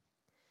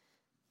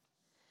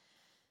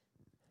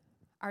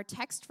Our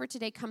text for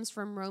today comes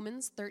from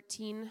Romans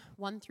 13,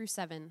 1 through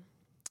 7.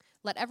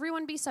 Let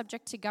everyone be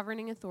subject to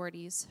governing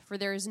authorities, for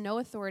there is no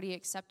authority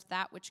except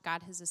that which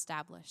God has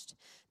established.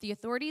 The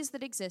authorities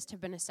that exist have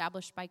been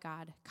established by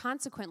God.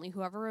 Consequently,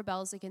 whoever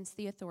rebels against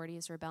the authority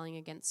is rebelling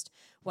against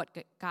what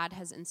God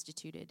has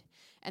instituted.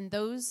 And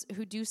those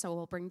who do so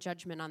will bring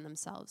judgment on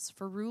themselves.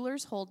 For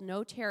rulers hold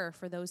no terror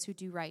for those who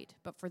do right,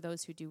 but for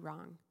those who do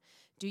wrong.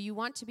 Do you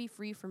want to be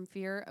free from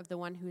fear of the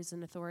one who is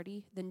in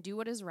authority? Then do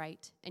what is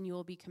right, and you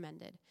will be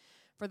commended.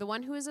 For the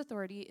one who is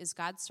authority is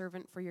God's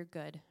servant for your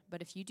good.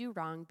 But if you do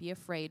wrong, be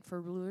afraid, for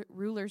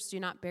rulers do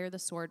not bear the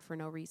sword for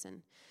no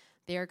reason.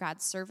 They are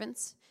God's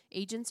servants,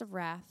 agents of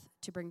wrath,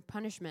 to bring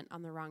punishment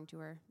on the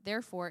wrongdoer.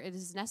 Therefore, it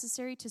is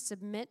necessary to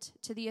submit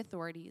to the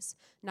authorities,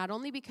 not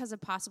only because of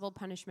possible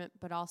punishment,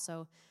 but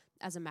also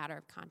as a matter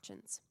of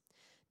conscience.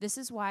 This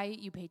is why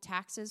you pay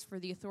taxes, for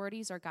the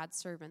authorities are God's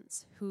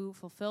servants, who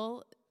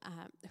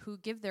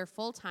give their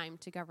full time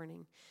to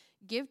governing.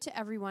 Give to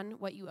everyone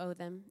what you owe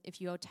them.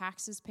 If you owe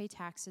taxes, pay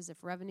taxes.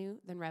 If revenue,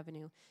 then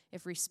revenue.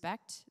 If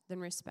respect, then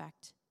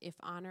respect. If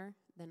honor,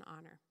 then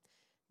honor.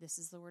 This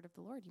is the word of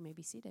the Lord. You may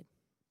be seated.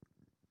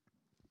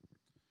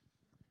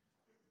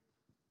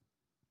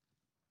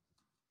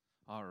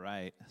 All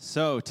right.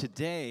 So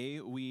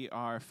today we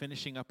are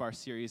finishing up our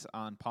series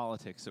on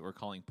politics that we're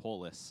calling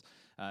Polis.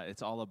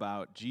 It's all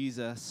about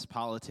Jesus,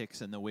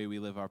 politics, and the way we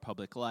live our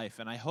public life.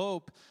 And I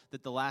hope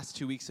that the last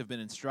 2 weeks have been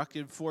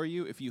instructive for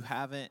you. If you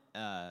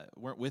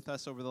weren't with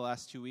us over the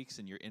last 2 weeks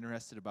and you're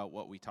interested about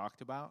what we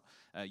talked about,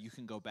 you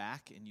can go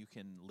back and you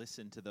can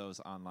listen to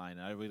those online.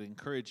 And I would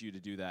encourage you to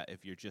do that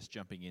if you're just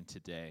jumping in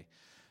today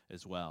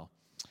as well.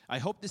 I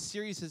hope this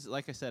series has,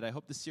 like I said, I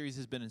hope this series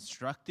has been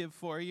instructive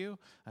for you.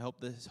 I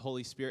hope the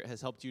Holy Spirit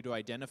has helped you to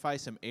identify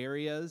some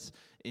areas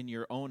in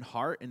your own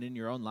heart and in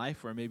your own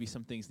life where maybe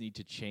some things need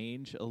to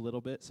change a little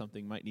bit.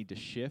 Something might need to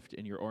shift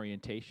in your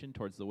orientation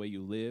towards the way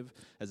you live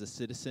as a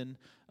citizen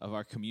of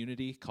our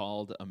community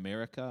called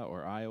America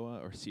or Iowa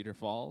or Cedar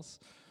Falls,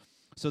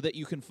 so that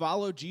you can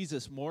follow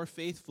Jesus more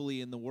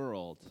faithfully in the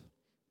world,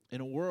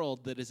 in a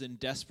world that is in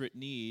desperate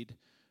need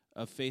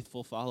of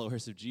faithful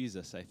followers of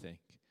Jesus, I think.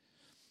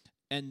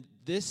 And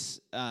this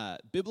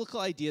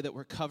biblical idea that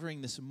we're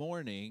covering this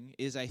morning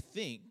is, I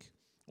think,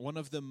 one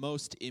of the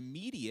most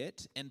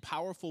immediate and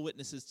powerful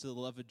witnesses to the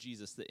love of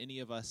Jesus that any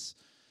of us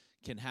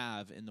can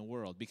have in the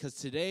world. Because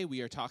today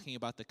we are talking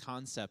about the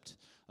concept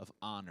of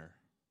honor,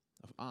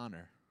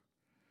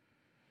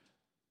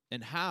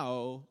 and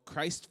how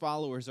Christ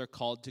followers are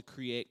called to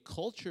create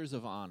cultures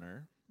of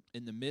honor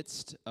in the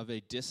midst of a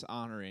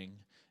dishonoring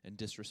and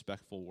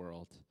disrespectful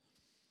world.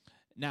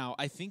 Now,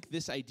 I think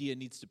this idea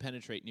needs to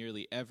penetrate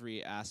nearly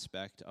every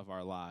aspect of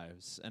our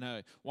lives. And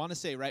I want to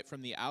say right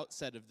from the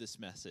outset of this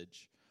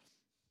message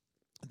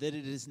that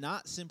it is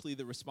not simply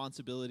the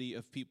responsibility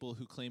of people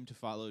who claim to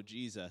follow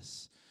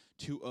Jesus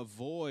to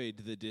avoid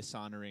the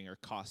dishonoring or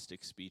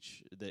caustic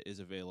speech that is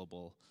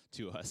available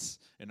to us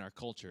in our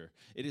culture.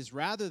 It is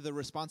rather the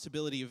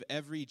responsibility of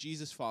every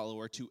Jesus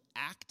follower to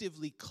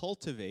actively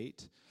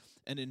cultivate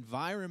an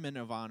environment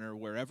of honor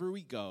wherever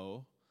we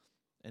go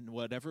and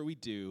whatever we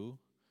do,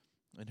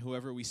 and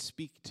whoever we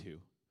speak to.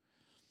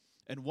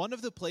 And one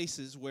of the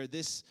places where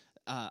this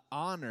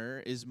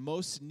honor is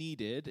most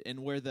needed and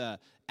where the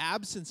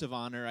absence of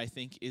honor, I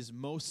think, is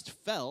most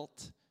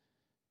felt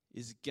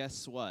is,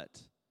 guess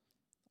what?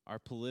 Our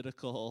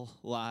political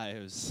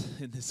lives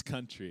in this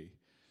country.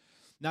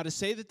 Now, to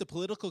say that the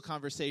political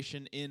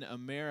conversation in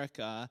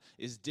America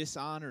is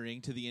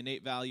dishonoring to the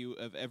innate value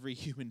of every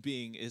human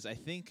being is, I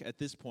think, at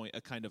this point, a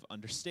kind of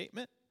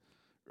understatement,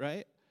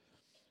 right?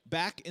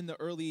 Back in the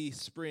early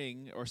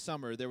spring or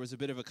summer, there was a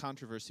bit of a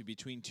controversy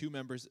between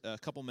a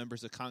couple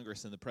members of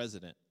Congress and the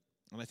president.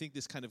 And I think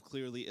this kind of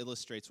clearly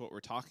illustrates what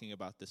we're talking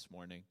about this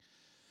morning.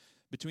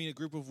 Between a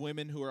group of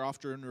women who are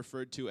often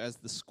referred to as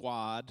the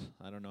Squad,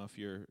 I don't know if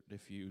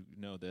you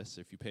know this,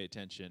 if you pay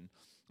attention,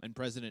 and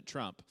President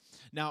Trump.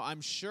 Now,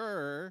 I'm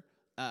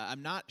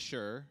not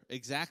sure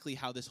exactly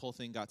how this whole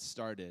thing got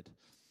started.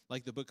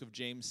 Like the book of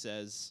James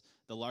says,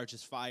 the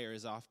largest fire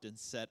is often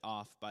set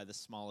off by the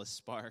smallest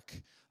spark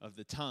of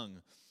the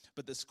tongue.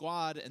 But the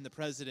Squad and the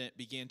president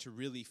began to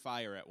really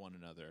fire at one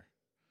another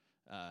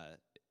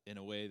in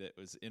a way that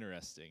was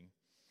interesting.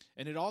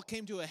 And it all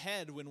came to a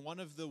head when one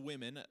of the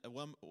women,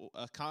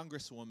 a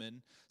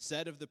congresswoman,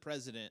 said of the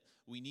president,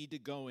 "We need to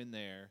go in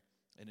there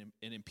and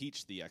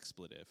impeach the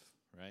expletive."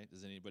 Right?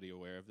 Is anybody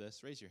aware of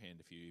this? Raise your hand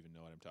if you even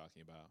know what I'm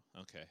talking about.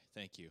 Okay,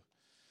 thank you.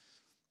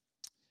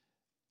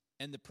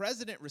 And the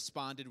president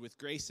responded with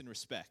grace and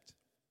respect.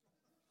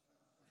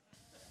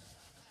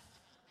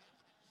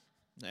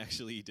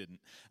 Actually, he didn't.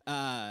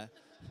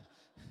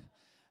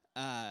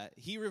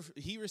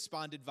 He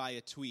responded via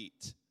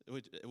tweet,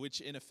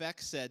 which in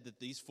effect said that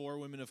these 4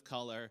 women of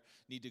color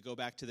need to go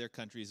back to their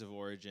countries of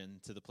origin,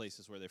 to the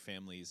places where their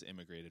families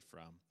immigrated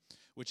from,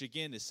 which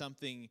again is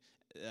something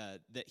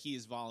that he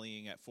is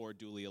volleying at 4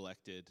 duly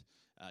elected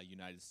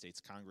United States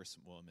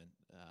Congresswomen,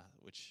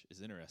 which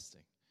is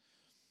interesting.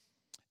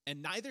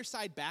 And neither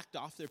side backed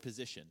off their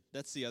position.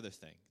 That's the other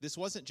thing. This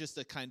wasn't just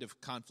a kind of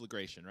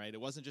conflagration, right?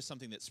 It wasn't just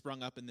something that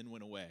sprung up and then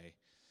went away.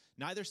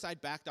 Neither side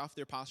backed off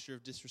their posture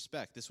of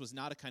disrespect. This was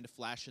not a kind of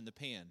flash in the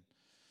pan.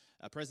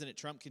 President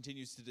Trump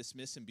continues to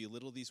dismiss and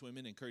belittle these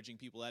women, encouraging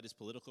people at his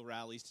political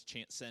rallies to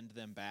chant, "Send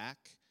them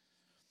back."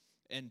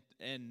 And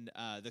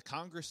the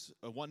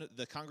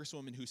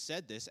congresswoman who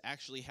said this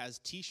actually has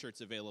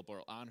T-shirts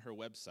available on her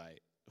website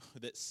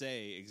that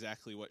say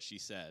exactly what she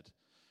said,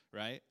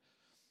 right?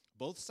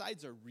 Both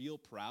sides are real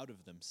proud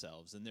of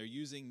themselves, and they're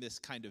using this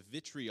kind of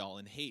vitriol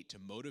and hate to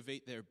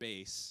motivate their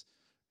base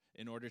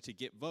in order to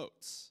get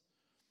votes.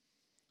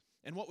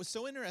 And what was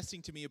so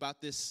interesting to me about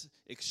this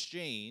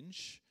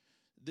exchange,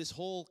 this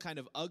whole kind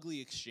of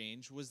ugly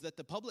exchange, was that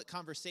the public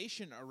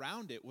conversation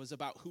around it was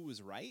about who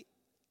was right,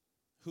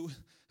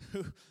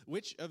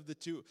 which of the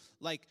two,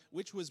 like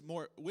which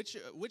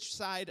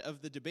side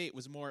of the debate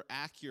was more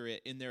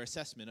accurate in their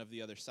assessment of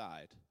the other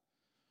side.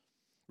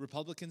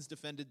 Republicans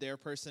defended their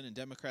person and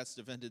Democrats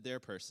defended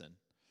their person.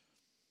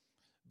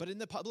 But in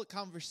the public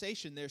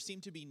conversation, there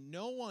seemed to be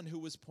no one who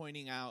was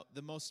pointing out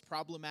the most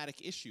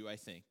problematic issue, I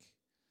think,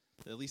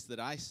 at least that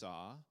I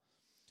saw,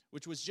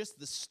 which was just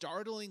the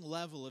startling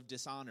level of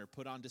dishonor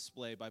put on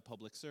display by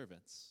public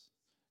servants.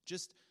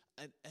 Just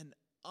an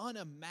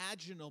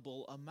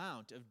unimaginable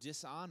amount of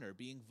dishonor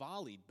being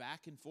volleyed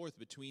back and forth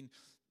between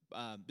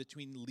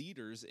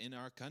leaders in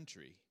our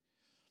country.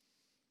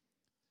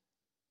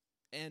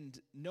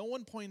 And no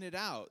one pointed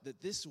out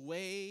that this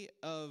way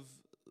of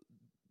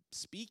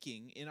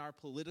speaking in our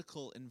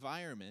political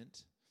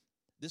environment,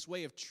 this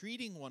way of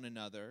treating one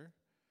another,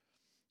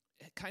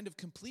 it kind of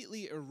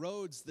completely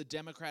erodes the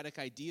democratic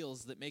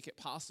ideals that make it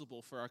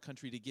possible for our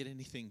country to get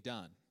anything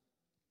done,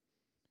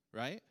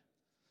 right?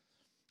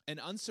 And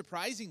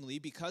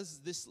unsurprisingly, because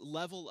this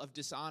level of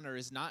dishonor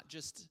is not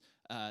just,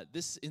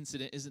 this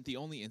incident isn't the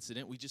only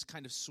incident, we just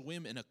kind of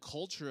swim in a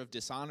culture of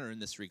dishonor in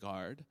this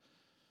regard,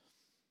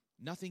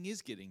 nothing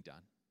is getting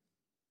done.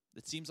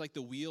 It seems like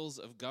the wheels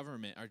of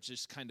government are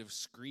just kind of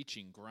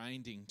screeching,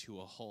 grinding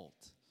to a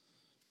halt.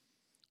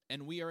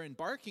 And we are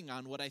embarking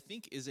on what I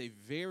think is a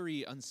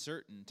very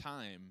uncertain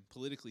time,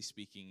 politically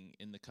speaking,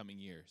 in the coming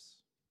years.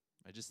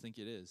 I just think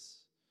it is.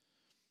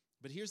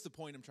 But here's the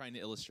point I'm trying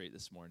to illustrate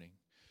this morning.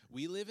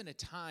 We live in a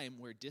time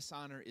where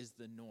dishonor is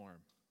the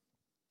norm.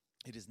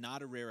 It is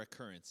not a rare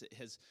occurrence.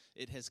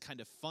 It has kind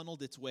of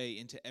funneled its way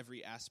into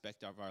every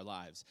aspect of our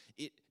lives.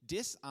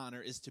 Dishonor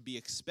is to be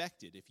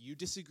expected. If you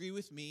disagree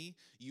with me,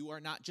 you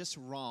are not just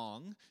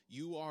wrong,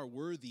 you are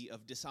worthy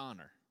of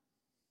dishonor.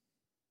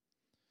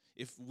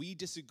 If we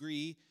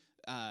disagree,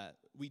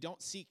 we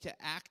don't seek to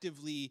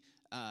actively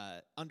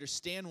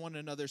understand one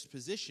another's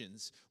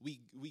positions.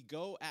 We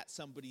go at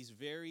somebody's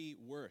very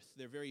worth,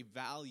 their very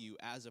value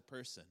as a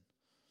person.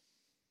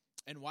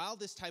 And while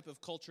this type of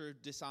culture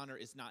dishonor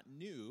is not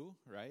new,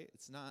 right?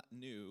 It's not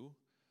new.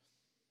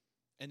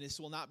 And this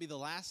will not be the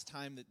last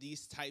time that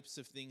these types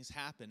of things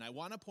happen. I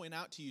want to point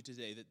out to you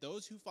today that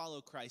those who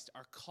follow Christ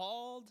are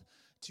called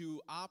to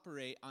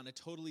operate on a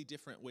totally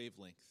different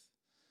wavelength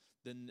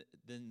than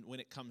when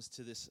it comes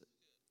to this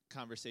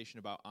conversation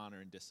about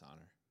honor and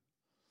dishonor.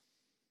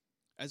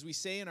 As we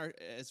say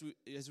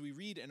as we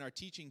read in our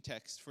teaching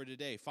text for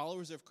today,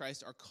 followers of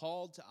Christ are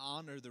called to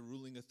honor the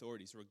ruling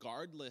authorities,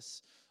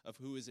 regardless of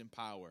who is in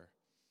power.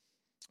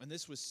 And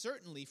this was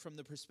certainly, from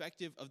the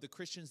perspective of the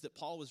Christians that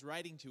Paul was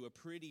writing to, a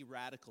pretty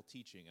radical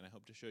teaching, and I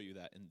hope to show you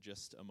that in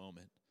just a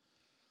moment.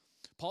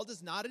 Paul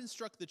does not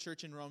instruct the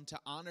church in Rome to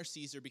honor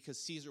Caesar because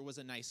Caesar was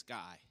a nice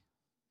guy,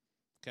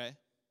 okay?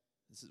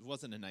 This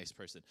wasn't a nice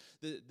person.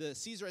 The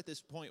Caesar at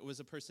this point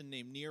was a person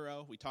named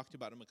Nero. We talked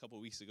about him a couple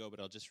weeks ago, but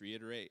I'll just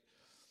reiterate.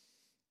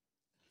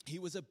 He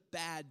was a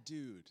bad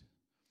dude.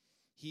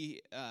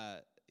 He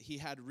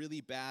had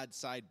really bad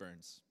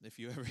sideburns. If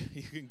you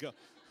can go.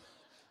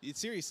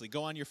 Seriously,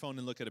 go on your phone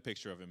and look at a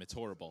picture of him. It's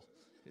horrible.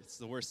 It's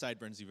the worst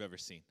sideburns you've ever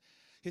seen.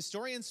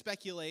 Historians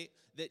speculate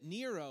that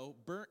Nero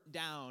burnt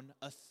down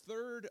a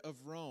third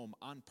of Rome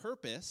on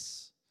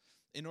purpose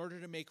in order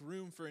to make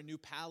room for a new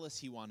palace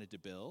he wanted to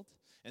build.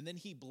 And then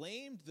he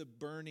blamed the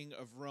burning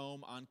of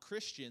Rome on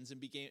Christians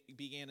and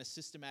began a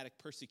systematic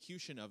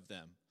persecution of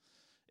them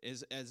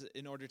as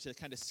in order to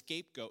kind of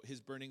scapegoat his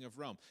burning of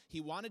Rome.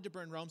 He wanted to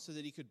burn Rome so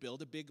that he could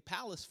build a big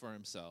palace for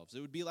himself.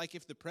 It would be like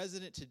if the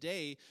president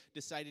today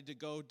decided to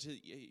go to,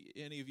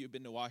 any of you have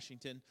been to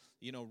Washington,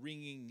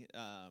 ringing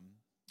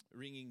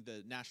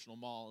the National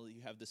Mall.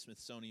 You have the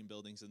Smithsonian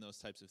buildings and those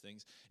types of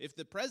things. If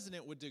the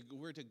president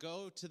were to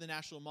go to the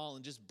National Mall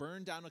and just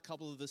burn down a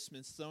couple of the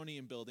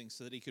Smithsonian buildings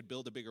so that he could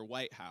build a bigger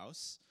White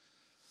House,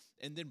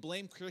 and then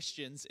blame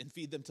Christians and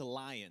feed them to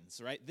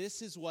lions, right?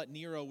 This is what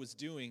Nero was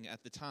doing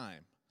at the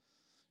time.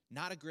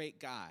 Not a great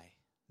guy.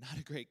 Not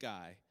a great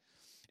guy.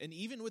 And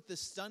even with the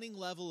stunning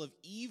level of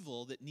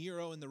evil that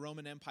Nero and the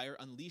Roman Empire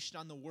unleashed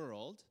on the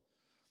world,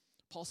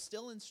 Paul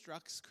still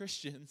instructs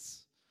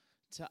Christians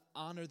to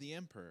honor the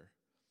emperor,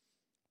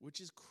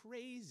 which is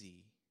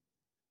crazy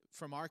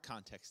from our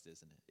context,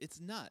 isn't it?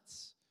 It's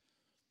nuts.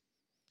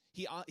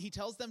 He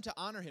tells them to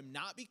honor him,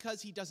 not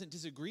because he doesn't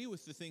disagree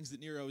with the things that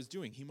Nero is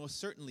doing. He most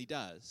certainly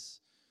does.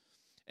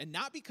 And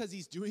not because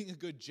he's doing a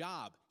good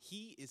job.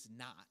 He is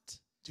not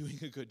doing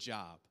a good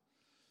job.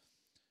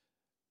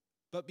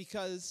 But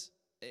because,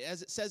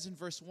 as it says in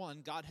verse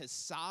 1, God has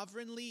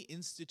sovereignly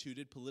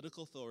instituted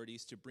political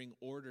authorities to bring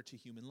order to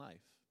human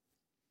life.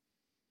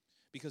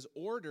 Because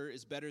order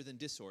is better than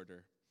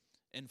disorder,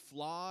 and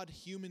flawed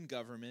human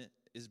government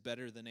is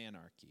better than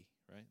anarchy,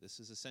 right? This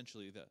is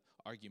essentially the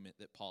argument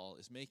that Paul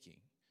is making.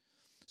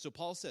 So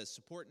Paul says,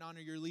 support and honor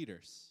your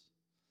leaders.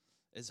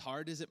 As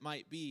hard as it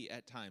might be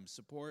at times,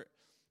 support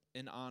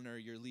and honor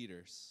your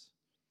leaders.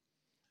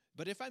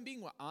 But if I'm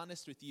being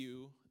honest with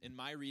you in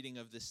my reading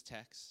of this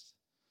text,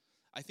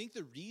 I think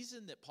the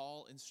reason that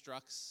Paul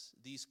instructs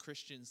these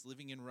Christians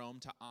living in Rome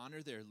to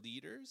honor their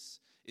leaders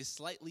is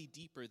slightly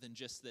deeper than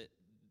just that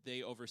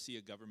they oversee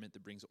a government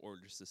that brings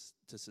order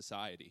to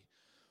society.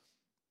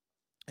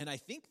 And I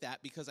think that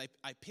because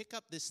I pick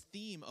up this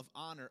theme of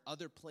honor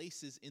other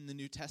places in the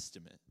New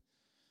Testament.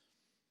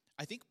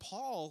 I think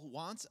Paul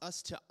wants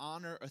us to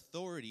honor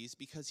authorities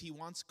because he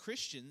wants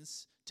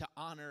Christians to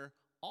honor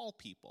all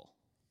people.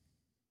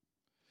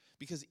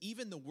 Because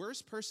even the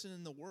worst person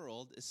in the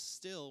world is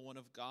still one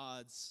of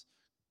God's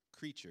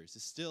creatures,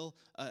 is still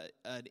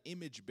an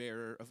image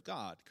bearer of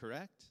God,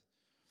 correct?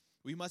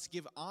 We must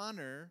give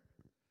honor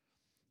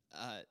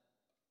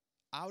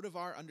out of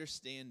our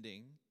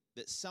understanding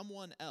that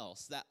someone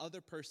else, that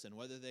other person,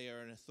 whether they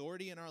are an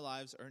authority in our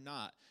lives or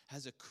not,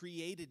 has a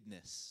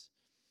createdness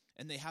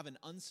and they have an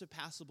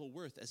unsurpassable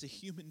worth as a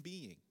human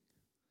being.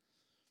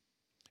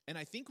 And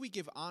I think we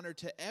give honor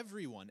to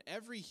everyone,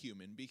 every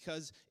human,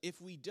 because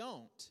if we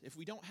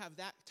don't have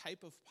that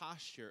type of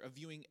posture of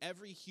viewing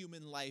every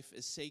human life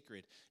as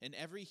sacred and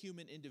every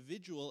human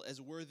individual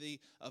as worthy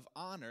of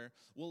honor,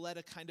 we'll let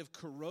a kind of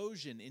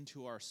corrosion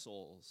into our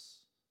souls.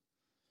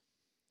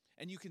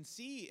 And you can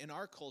see in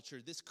our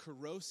culture this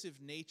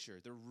corrosive nature,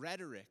 the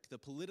rhetoric, the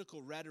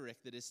political rhetoric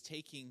that is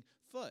taking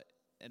foot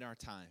in our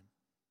time.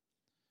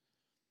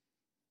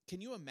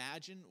 Can you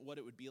imagine what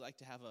it would be like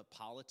to have a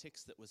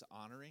politics that was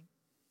honoring?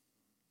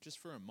 Just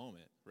for a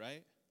moment,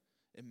 right?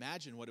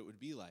 Imagine what it would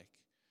be like.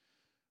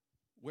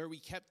 Where we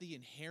kept the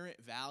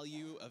inherent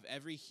value of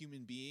every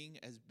human being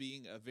as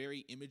being a very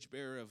image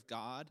bearer of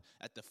God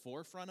at the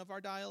forefront of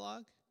our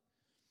dialogue.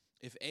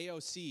 If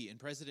AOC and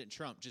President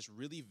Trump just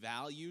really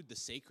valued the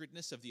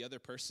sacredness of the other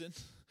person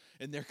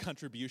and their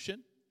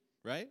contribution,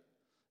 right?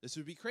 This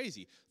would be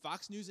crazy.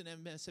 Fox News and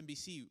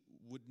MSNBC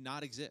would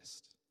not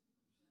exist.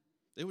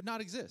 They would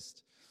not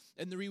exist.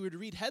 And we would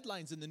read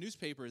headlines in the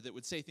newspaper that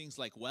would say things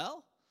like,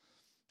 well,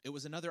 it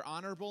was another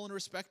honorable and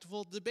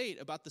respectful debate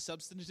about the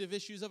substantive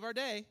issues of our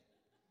day.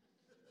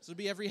 This would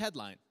be every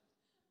headline.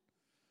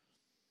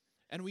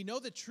 And we know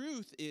the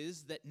truth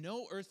is that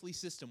no earthly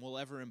system will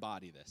ever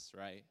embody this,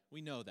 right?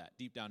 We know that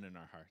deep down in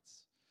our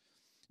hearts.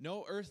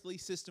 No earthly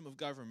system of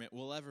government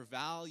will ever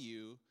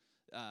value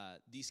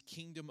these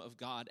kingdom of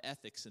God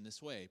ethics in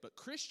this way. But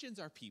Christians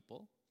are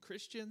people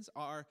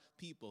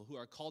who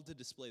are called to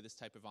display this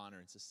type of honor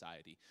in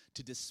society,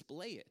 to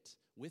display it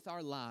with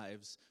our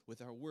lives,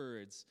 with our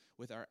words,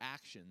 with our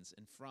actions,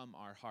 and from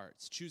our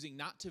hearts, choosing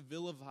not to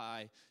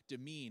vilify,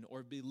 demean,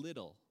 or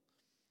belittle,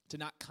 to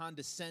not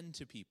condescend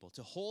to people,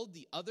 to not hold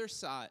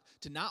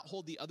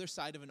the other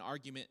side of an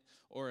argument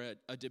or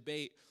a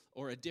debate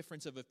or a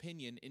difference of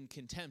opinion in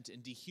contempt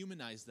and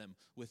dehumanize them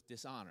with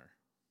dishonor.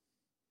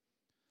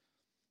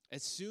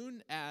 As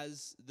soon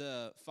as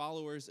the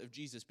followers of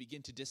Jesus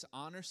begin to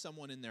dishonor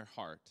someone in their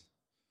heart,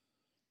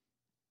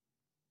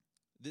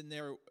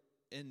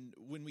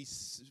 when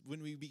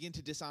we begin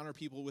to dishonor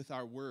people with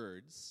our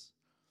words,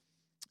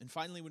 and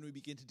finally when we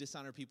begin to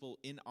dishonor people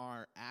in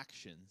our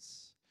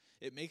actions,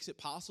 it makes it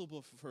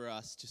possible for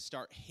us to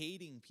start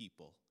hating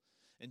people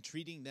and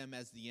treating them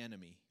as the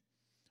enemy,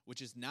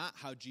 which is not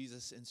how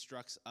Jesus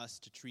instructs us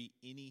to treat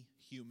any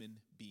human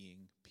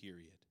being,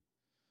 period.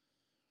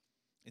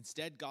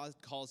 Instead, God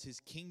calls his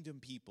kingdom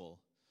people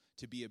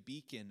to be a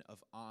beacon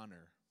of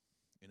honor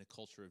in a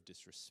culture of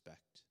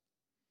disrespect.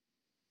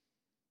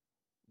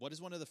 What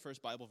is one of the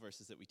first Bible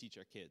verses that we teach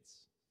our kids?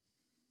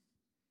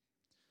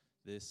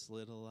 This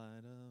little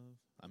light of...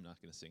 I'm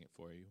not going to sing it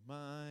for you.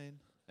 Mine.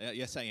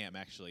 Yes, I am,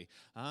 actually.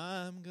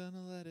 I'm going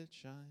to let it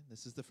shine.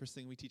 This is the first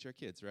thing we teach our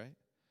kids, right?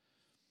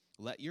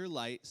 Let your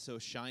light so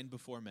shine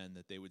before men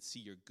that they would see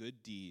your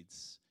good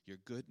deeds, your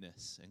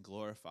goodness, and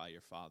glorify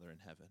your Father in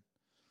heaven.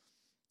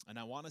 And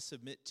I want to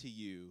submit to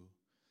you,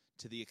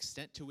 to the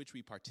extent to which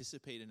we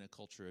participate in a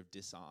culture of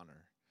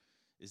dishonor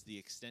is the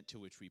extent to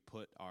which we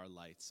put our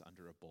lights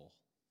under a bowl.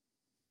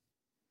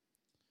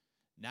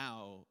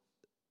 Now,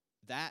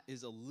 that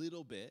is a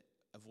little bit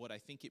of what I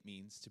think it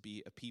means to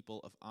be a people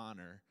of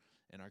honor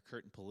in our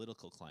current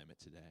political climate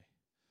today.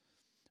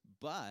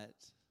 But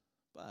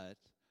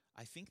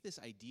I think this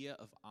idea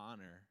of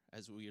honor,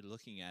 as we are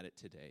looking at it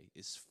today,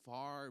 is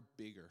far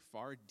bigger,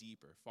 far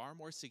deeper, far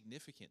more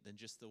significant than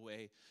just the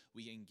way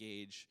we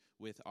engage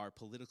with our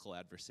political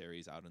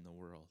adversaries out in the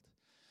world.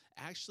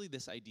 Actually,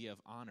 this idea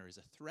of honor is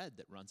a thread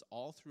that runs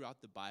all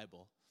throughout the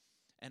Bible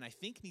and I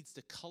think needs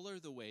to color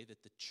the way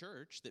that the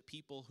church, that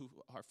people who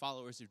are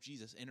followers of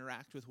Jesus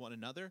interact with one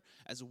another,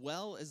 as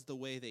well as the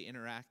way they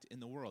interact in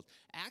the world.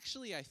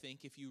 Actually, I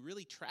think if you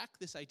really track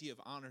this idea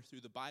of honor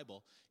through the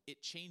Bible,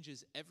 it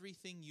changes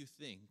everything you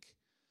think,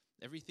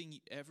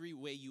 every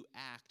way you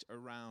act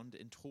around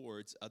and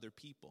towards other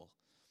people.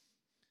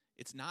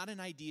 It's not an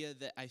idea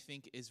that I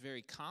think is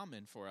very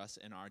common for us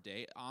in our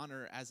day.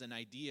 Honor as an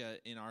idea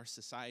in our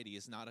society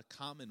is not a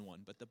common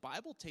one, but the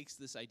Bible takes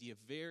this idea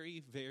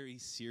very, very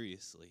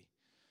seriously.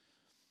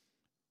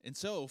 And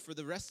so, for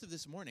the rest of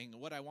this morning,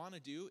 what I want to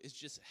do is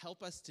just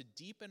help us to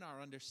deepen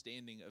our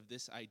understanding of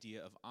this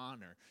idea of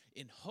honor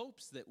in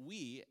hopes that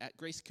we at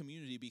Grace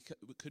Community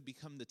could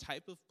become the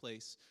type of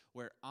place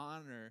where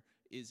honor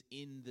is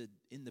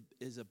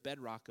is a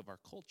bedrock of our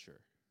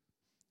culture.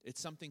 It's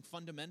something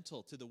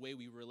fundamental to the way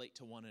we relate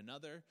to one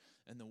another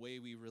and the way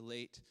we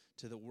relate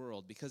to the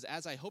world. Because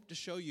as I hope to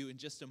show you in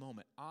just a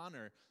moment,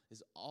 honor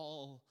is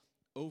all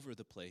over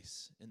the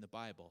place in the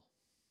Bible.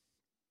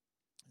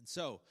 And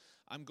so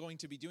I'm going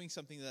to be doing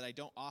something that I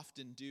don't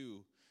often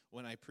do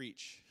when I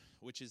preach,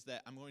 which is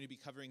that I'm going to be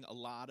covering a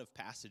lot of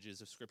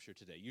passages of Scripture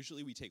today.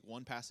 Usually we take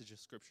one passage of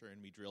Scripture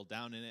and we drill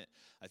down in it.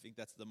 I think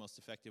that's the most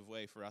effective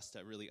way for us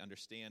to really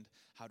understand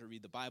how to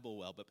read the Bible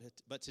well.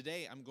 But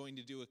today I'm going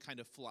to do a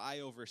kind of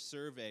flyover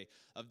survey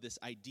of this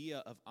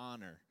idea of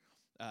honor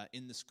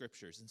in the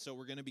Scriptures. And so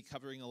we're going to be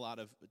covering a lot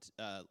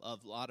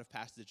of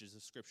passages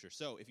of Scripture.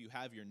 So if you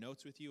have your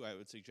notes with you, I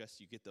would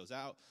suggest you get those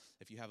out.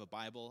 If you have a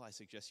Bible, I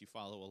suggest you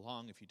follow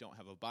along. If you don't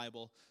have a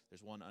Bible,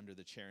 there's one under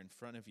the chair in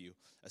front of you.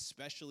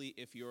 Especially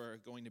if you're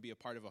going to be a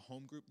part of a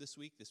home group this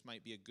week, this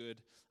might be a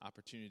good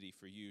opportunity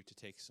for you to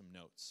take some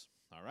notes.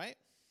 All right?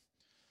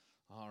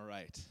 All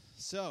right.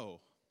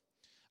 So,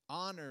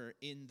 honor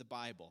in the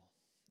Bible.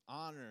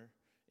 Honor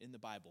in the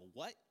Bible.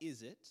 What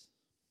is it?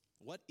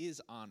 What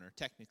is honor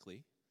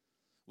technically?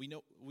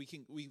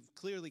 We've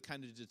clearly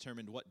kind of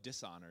determined what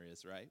dishonor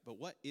is, right? But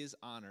what is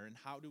honor, and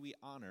how do we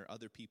honor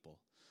other people?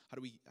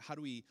 How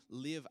do we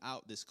live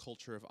out this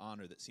culture of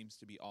honor that seems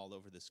to be all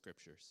over the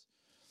Scriptures?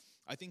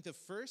 I think the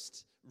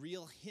first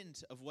real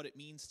hint of what it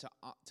means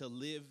to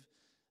live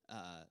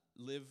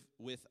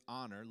with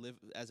honor, live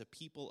as a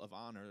people of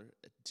honor,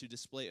 to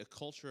display a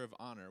culture of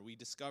honor, we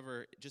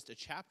discover just a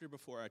chapter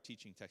before our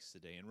teaching text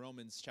today in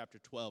Romans chapter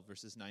 12,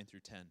 verses 9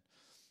 through 10.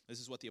 This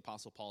is what the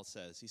Apostle Paul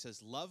says. He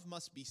says, "Love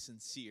must be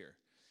sincere.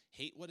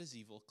 Hate what is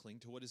evil, cling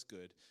to what is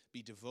good.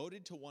 Be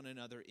devoted to one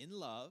another in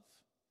love.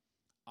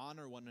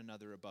 Honor one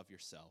another above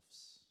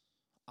yourselves."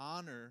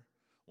 Honor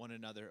one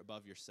another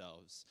above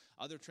yourselves.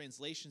 Other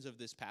translations of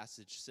this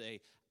passage say,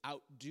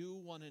 outdo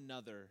one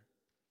another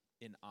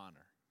in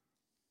honor.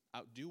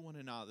 Outdo one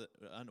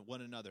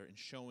another in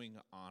showing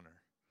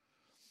honor.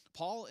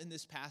 Paul in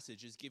this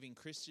passage is giving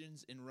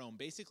Christians in Rome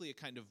basically a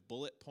kind of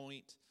bullet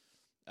point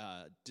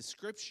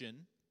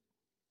description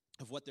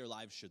of what their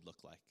lives should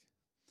look like.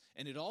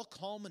 And it all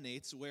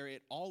culminates where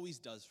it always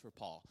does for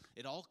Paul.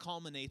 It all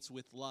culminates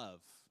with love,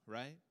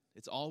 right?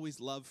 It's always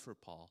love for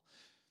Paul.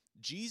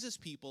 Jesus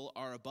people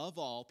are above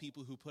all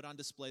people who put on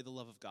display the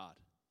love of God.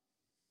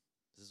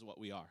 This is what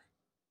we are.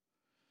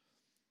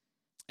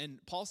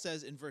 And Paul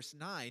says in verse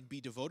 9, be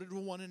devoted to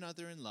one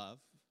another in love.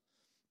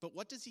 But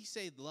what does he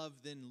say love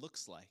then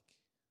looks like?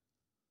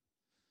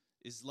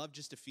 Is love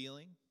just a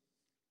feeling?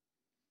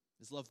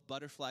 Is love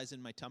butterflies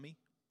in my tummy?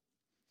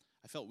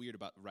 I felt weird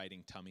about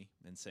writing tummy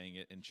and saying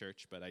it in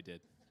church, but I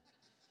did.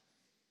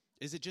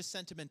 Is it just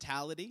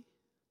sentimentality?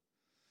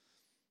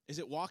 Is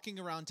it walking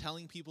around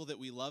telling people that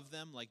we love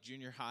them like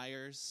junior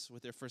hires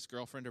with their first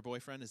girlfriend or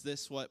boyfriend? Is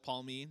this what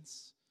Paul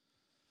means?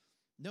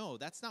 No,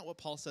 that's not what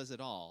Paul says at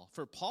all.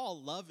 For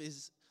Paul, love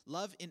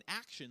in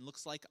action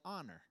looks like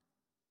honor.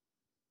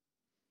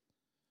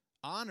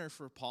 Honor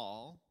for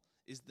Paul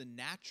is the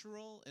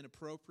natural and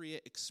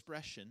appropriate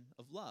expression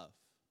of love.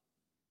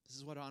 This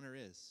is what honor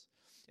is.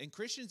 And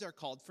Christians are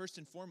called, first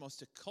and foremost,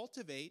 to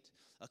cultivate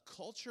a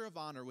culture of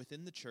honor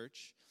within the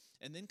church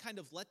and then kind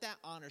of let that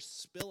honor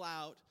spill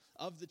out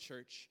of the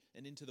church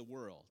and into the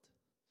world.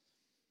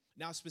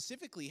 Now,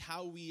 specifically,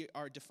 how we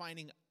are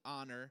defining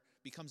honor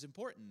becomes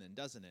important then,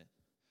 doesn't it?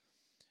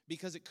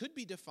 Because it could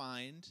be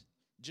defined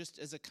just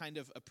as a kind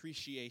of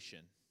appreciation.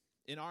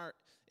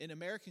 In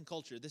American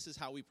culture, this is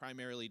how we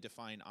primarily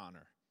define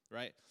honor,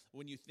 right?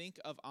 When you think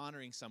of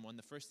honoring someone,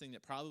 the first thing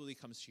that probably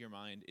comes to your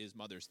mind is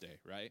Mother's Day,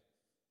 right?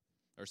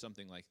 Or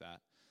something like that.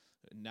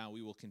 Now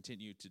we will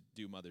continue to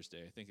do Mother's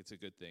Day. I think it's a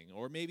good thing.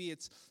 Or maybe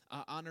it's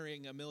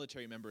honoring a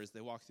military member as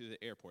they walk through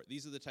the airport.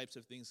 These are the types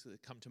of things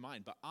that come to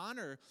mind. But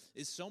honor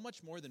is so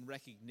much more than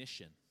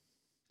recognition.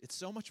 It's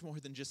so much more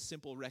than just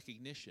simple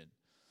recognition.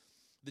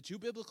 The two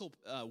biblical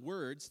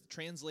words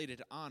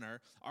translated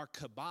honor are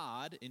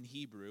kabod in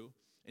Hebrew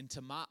and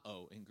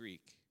tamao in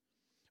Greek.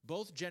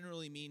 Both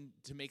generally mean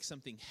to make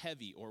something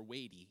heavy or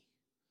weighty.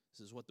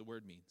 This is what the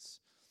word means.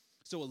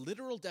 So a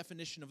literal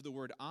definition of the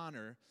word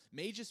honor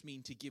may just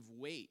mean to give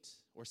weight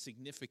or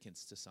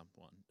significance to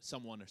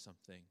someone or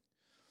something.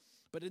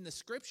 But in the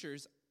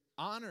Scriptures,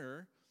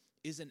 honor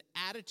is an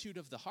attitude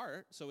of the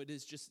heart, so it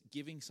is just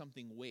giving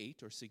something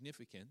weight or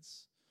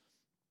significance.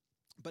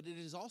 but it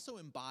is also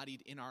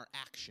embodied in our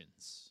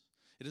actions.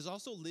 It is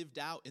also lived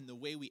out in the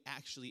way we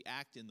actually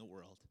act in the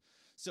world.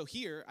 So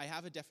here, I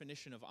have a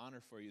definition of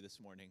honor for you this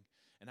morning,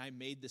 and I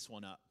made this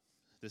one up.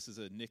 This is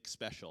a Nick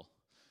special.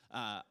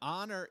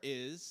 Honor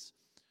is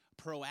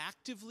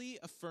proactively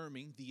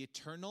affirming the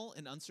eternal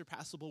and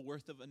unsurpassable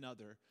worth of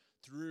another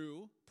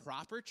through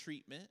proper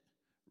treatment,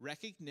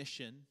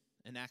 recognition,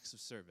 and acts of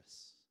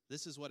service.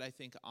 This is what I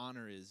think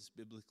honor is,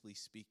 biblically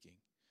speaking.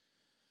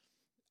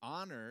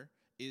 Honor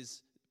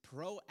is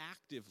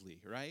proactively,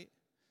 right?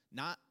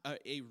 Not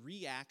a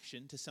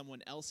reaction to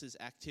someone else's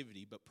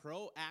activity, but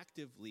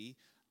proactively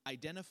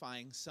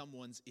identifying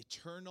someone's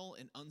eternal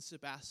and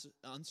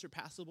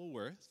unsurpassable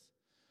worth.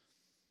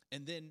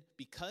 And then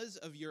because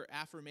of your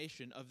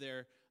affirmation of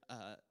their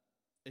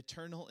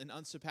eternal and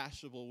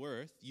unsurpassable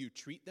worth, you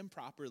treat them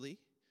properly,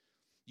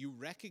 you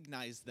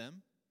recognize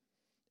them,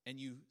 and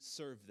you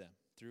serve them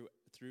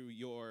through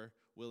your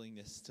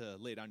willingness to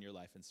lay down your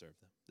life and serve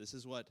them. This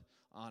is what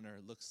honor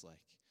looks like.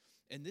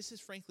 And this is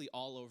frankly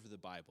all over the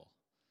Bible.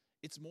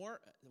 It's more,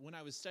 when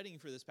I was studying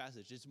for this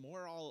passage, it's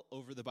more all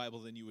over the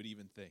Bible than you would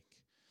even think.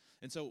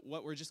 And so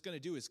what we're just going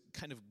to do is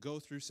kind of go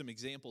through some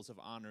examples of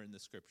honor in the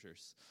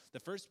scriptures. The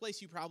first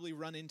place you probably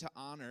run into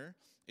honor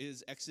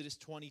is Exodus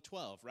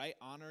 20:12, right?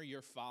 Honor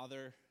your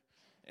father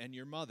and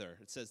your mother.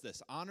 It says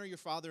this, honor your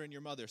father and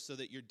your mother so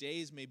that your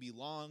days may be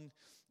long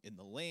in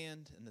the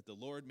land and that the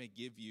Lord may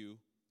give you,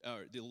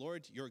 the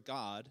Lord your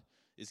God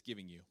is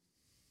giving you.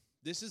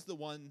 This is the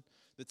one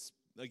that's,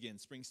 again,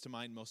 springs to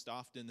mind most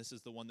often. This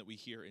is the one that we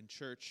hear in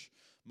church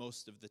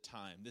most of the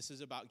time. This is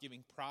about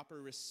giving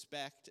proper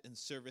respect and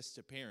service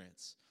to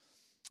parents.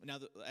 Now,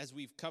 as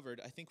we've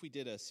covered, I think we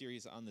did a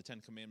series on the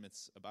Ten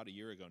Commandments about a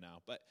year ago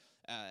now. But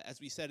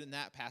as we said in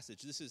that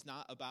passage, this is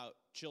not about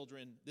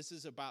children. This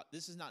is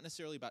not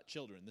necessarily about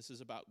children. This is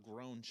about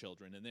grown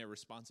children and their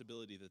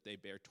responsibility that they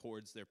bear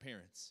towards their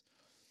parents.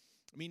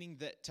 Meaning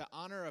that to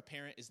honor a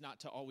parent is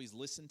not to always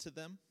listen to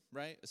them,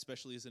 right?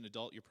 Especially as an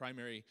adult,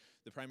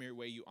 the primary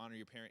way you honor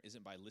your parent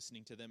isn't by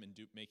listening to them and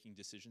making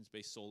decisions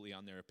based solely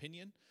on their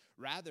opinion.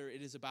 Rather,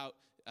 it is about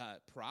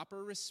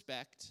proper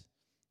respect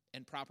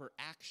and proper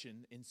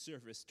action in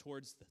service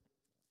towards them.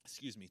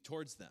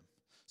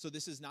 So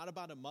this is not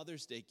about a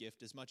Mother's Day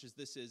gift as much as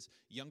this is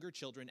younger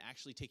children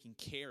actually taking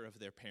care of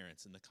their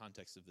parents in the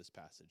context of this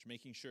passage,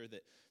 making sure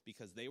that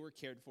because they were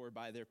cared for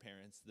by their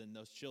parents, then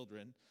those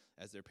children,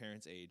 as their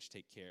parents age,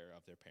 take care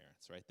of their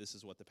parents, right? This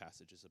is what the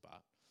passage is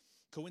about.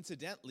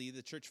 Coincidentally,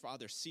 the church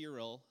father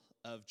Cyril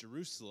of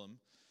Jerusalem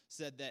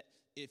said that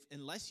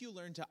unless you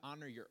learn to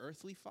honor your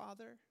earthly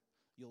father,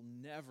 you'll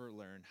never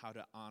learn how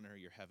to honor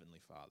your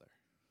heavenly Father.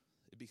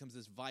 It becomes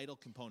this vital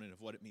component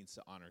of what it means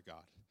to honor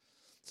God.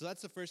 So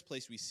that's the first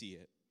place we see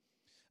it.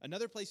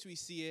 Another place we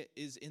see it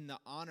is in the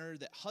honor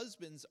that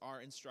husbands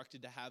are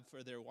instructed to have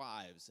for their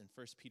wives. In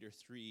 1 Peter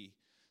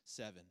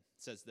 3:7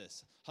 says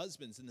this,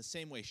 husbands, in the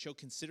same way, show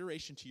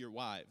consideration to your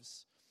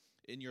wives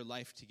in your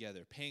life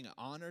together, paying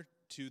honor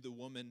to the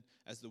woman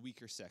as the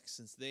weaker sex,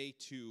 since they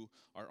too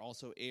are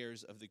also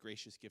heirs of the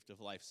gracious gift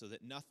of life, so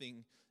that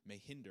nothing may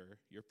hinder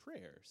your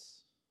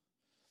prayers.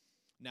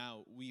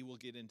 Now, we will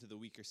get into the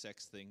weaker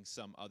sex thing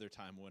some other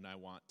time when I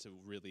want to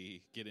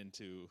really get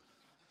into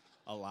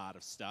a lot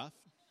of stuff.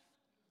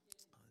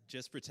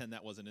 Just pretend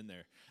that wasn't in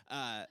there.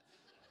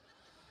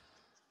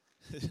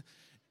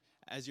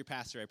 As your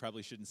pastor, I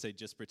probably shouldn't say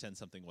just pretend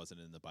something wasn't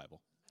in the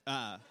Bible.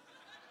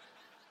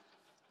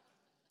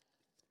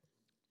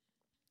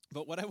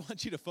 But what I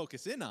want you to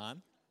focus in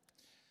on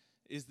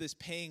is this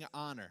paying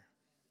honor.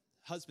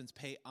 Husbands,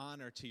 pay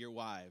honor to your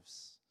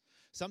wives.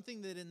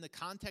 Something that in the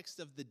context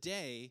of the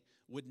day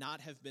would not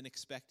have been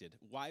expected.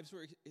 Wives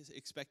were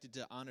expected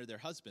to honor their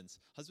husbands.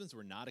 Husbands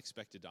were not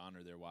expected to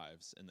honor their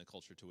wives in the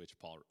culture to which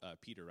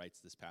Peter writes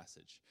this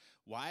passage.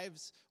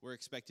 Wives were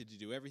expected to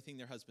do everything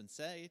their husbands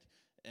said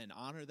and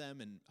honor them,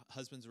 and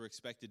husbands were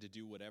expected to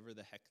do whatever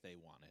the heck they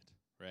wanted,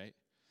 right?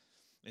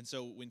 And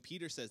so when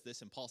Peter says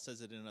this, and Paul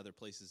says it in other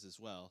places as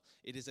well,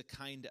 it is a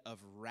kind of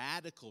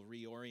radical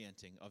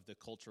reorienting of the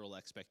cultural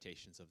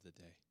expectations of the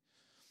day.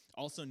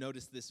 Also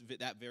notice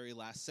that very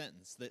last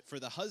sentence, that for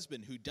the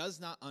husband who does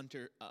not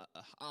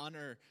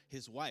honor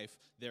his wife,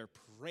 their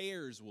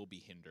prayers will be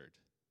hindered,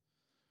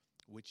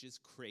 which is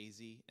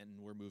crazy, and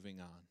we're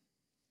moving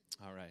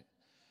on. All right.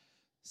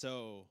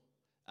 So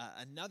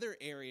another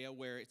area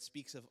where it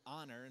speaks of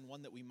honor, and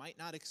one that we might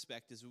not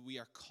expect, is we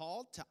are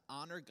called to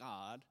honor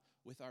God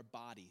with our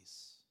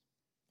bodies.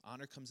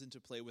 Honor comes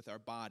into play with our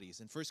bodies.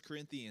 In 1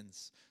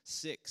 Corinthians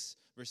 6,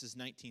 verses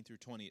 19 through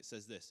 20, it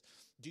says this,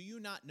 do you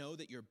not know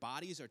that your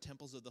bodies are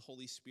temples of the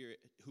Holy Spirit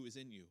who is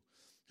in you,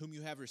 whom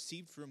you have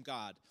received from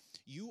God?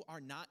 You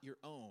are not your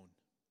own.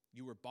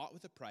 You were bought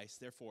with a price.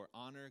 Therefore,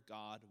 honor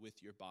God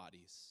with your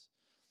bodies.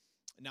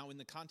 Now, in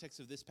the context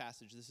of this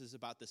passage, this is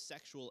about the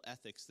sexual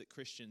ethics that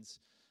Christians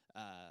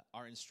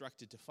are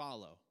instructed to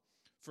follow.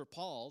 For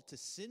Paul, to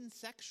sin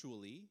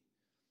sexually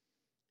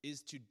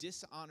is to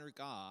dishonor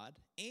God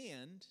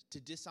and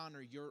to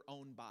dishonor your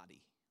own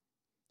body.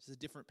 This is a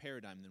different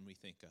paradigm than we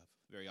think of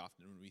very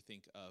often when we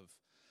think of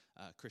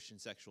Christian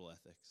sexual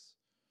ethics.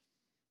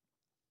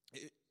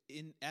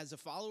 As a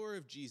follower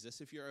of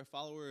Jesus, if you're a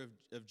follower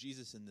of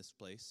Jesus in this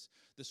place,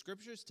 the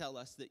scriptures tell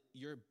us that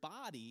your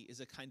body is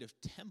a kind of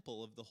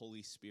temple of the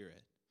Holy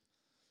Spirit.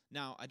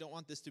 Now, I don't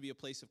want this to be a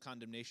place of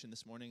condemnation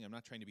this morning. I'm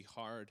not trying to be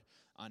hard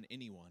on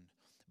anyone.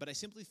 But I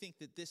simply think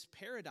that this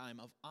paradigm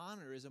of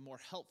honor is a more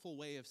helpful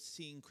way of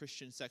seeing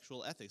Christian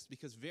sexual ethics,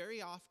 because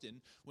very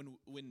often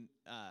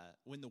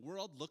when the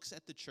world looks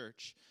at the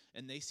church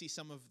and they see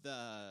some of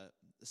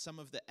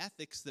the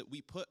ethics that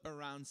we put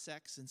around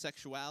sex and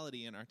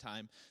sexuality in our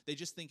time, they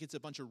just think it's a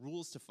bunch of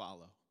rules to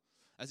follow.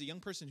 As a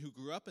young person who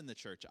grew up in the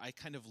church, I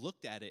kind of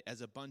looked at it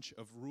as a bunch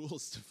of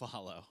rules to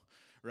follow,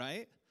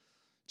 right?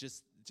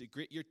 Just to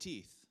grit your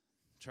teeth,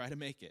 try to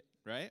make it,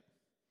 right?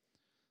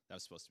 That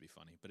was supposed to be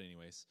funny, but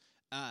anyways.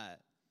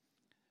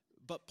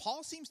 But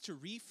Paul seems to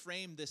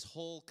reframe this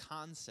whole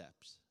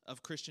concept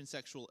of Christian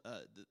sexual,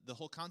 the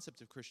whole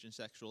concept of Christian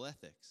sexual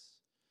ethics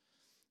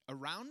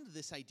around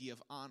this idea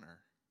of honor.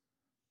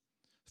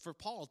 For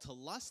Paul, to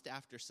lust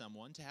after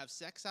someone, to have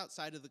sex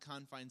outside of the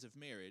confines of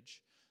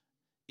marriage,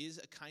 is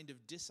a kind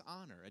of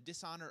dishonor, a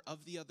dishonor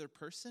of the other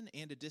person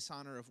and a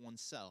dishonor of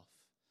oneself,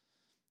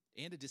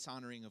 and a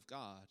dishonoring of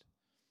God.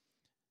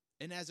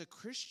 And as a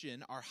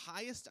Christian, our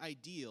highest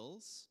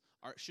ideals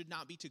should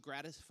not be to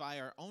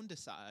gratify our own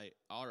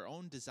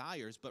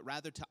desires, but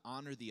rather to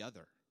honor the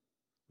other,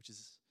 which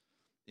is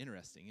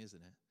interesting,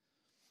 isn't it?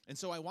 And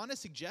so I want to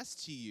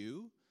suggest to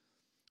you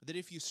that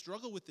if you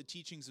struggle with the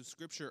teachings of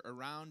Scripture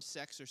around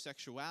sex or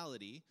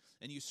sexuality,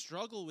 and you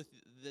struggle with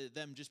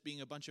them just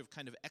being a bunch of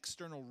kind of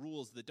external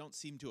rules that don't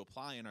seem to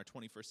apply in our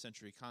 21st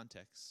century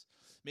context,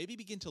 maybe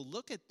begin to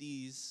look at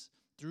these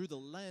through the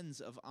lens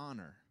of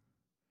honor.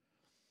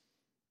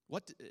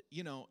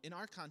 In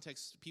our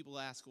context, people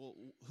ask, well,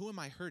 who am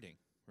I hurting,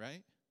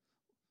 right?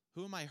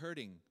 Who am I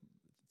hurting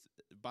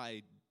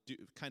by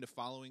kind of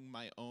following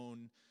my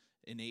own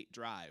innate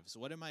drives?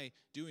 What am I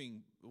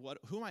doing?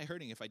 Who am I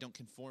hurting if I don't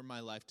conform my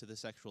life to the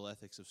sexual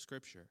ethics of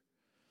Scripture?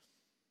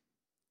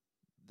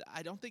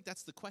 I don't think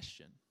that's the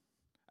question.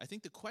 I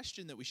think the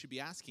question that we should be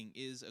asking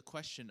is a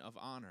question of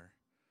honor.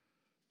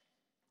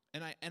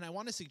 And I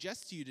want to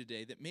suggest to you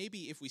today that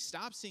maybe if we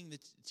stop seeing the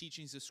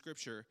teachings of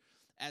Scripture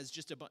as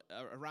just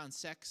around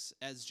sex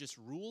as just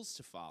rules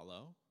to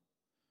follow,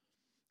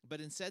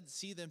 but instead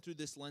see them through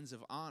this lens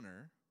of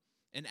honor,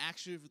 and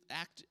actually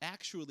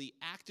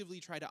actively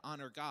try to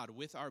honor God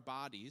with our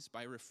bodies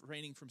by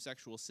refraining from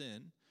sexual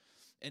sin,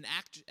 and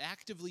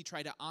actively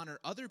try to honor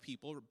other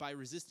people by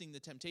resisting the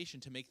temptation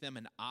to make them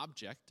an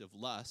object of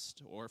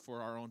lust or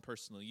for our own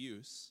personal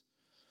use,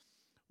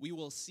 we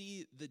will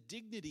see the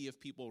dignity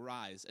of people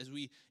rise as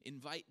we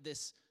invite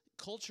this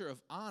culture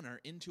of honor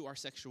into our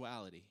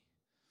sexuality.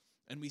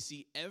 And we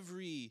see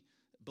every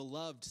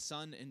beloved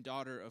son and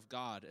daughter of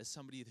God as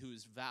somebody who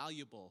is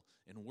valuable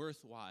and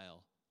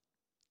worthwhile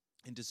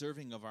and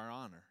deserving of our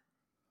honor.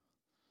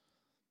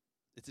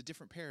 It's a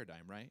different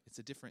paradigm, right? It's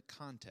a different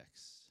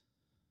context.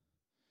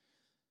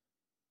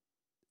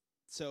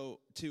 So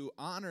to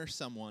honor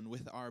someone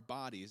with our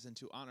bodies and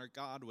to honor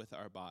God with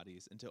our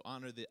bodies and to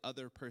honor the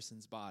other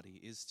person's body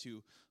is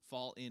to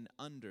fall in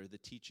under the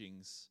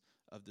teachings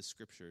of the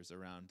Scriptures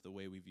around the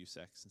way we view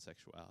sex and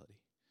sexuality.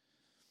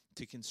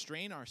 To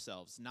constrain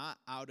ourselves, not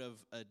out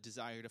of a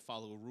desire to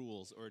follow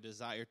rules or a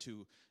desire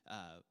to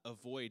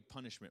avoid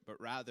punishment, but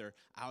rather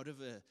out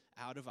of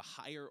a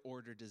higher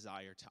order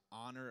desire to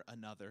honor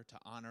another, to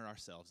honor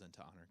ourselves, and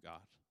to honor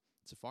God.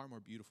 It's a far more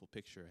beautiful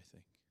picture, I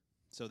think.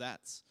 So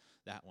that's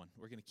that one.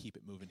 We're going to keep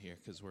it moving here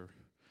because we're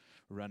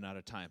running out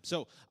of time.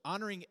 So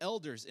honoring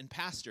elders and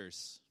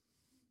pastors.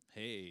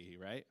 Hey,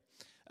 right?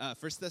 1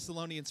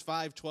 Thessalonians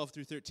 5, 12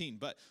 through 13.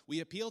 But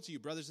we appeal to you,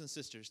 brothers and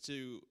sisters,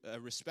 to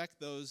respect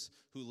those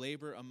who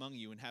labor among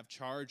you and have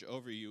charge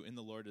over you in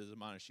the Lord as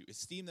admonish you.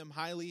 Esteem them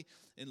highly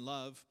in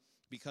love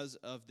because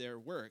of their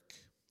work.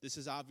 This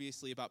is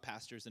obviously about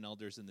pastors and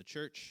elders in the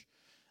church.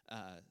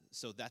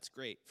 So that's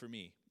great for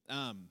me.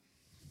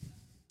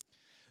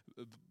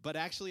 But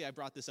actually, I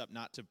brought this up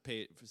not to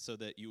pay so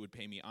that you would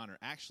pay me honor.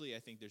 Actually, I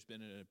think there's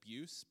been an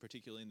abuse,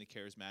 particularly in the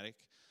charismatic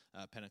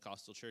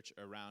Pentecostal church,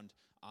 around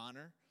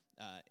honor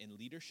in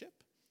leadership,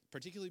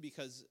 particularly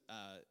because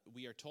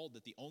we are told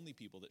that the only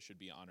people that should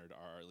be honored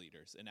are our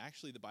leaders. And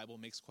actually, the Bible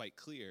makes quite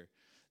clear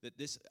that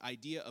this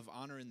idea of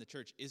honor in the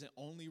church isn't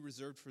only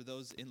reserved for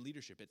those in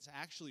leadership. It's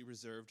actually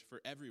reserved for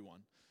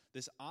everyone.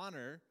 This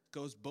honor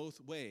goes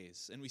both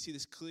ways, and we see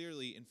this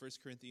clearly in 1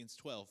 Corinthians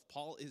 12.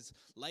 Paul is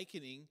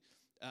likening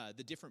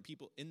the different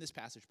people in this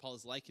passage. Paul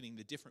is likening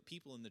the different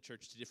people in the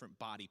church to different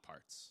body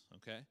parts,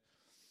 okay?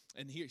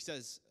 And here he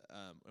says,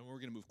 and we're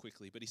going to move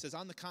quickly, but he says,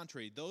 on the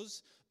contrary,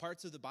 those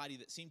parts of the body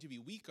that seem to be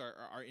weak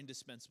are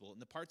indispensable,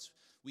 and the parts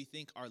we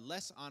think are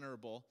less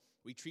honorable,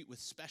 we treat with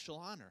special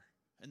honor,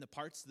 and the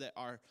parts that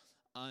are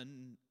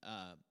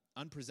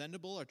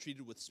unpresentable are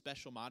treated with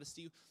special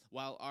modesty,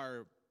 while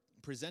our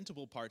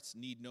presentable parts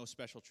need no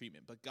special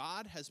treatment. But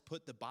God has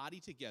put the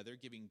body together,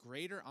 giving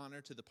greater honor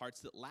to the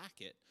parts that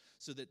lack it,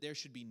 so that there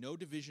should be no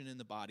division in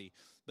the body,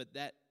 but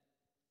that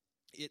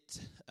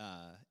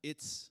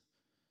its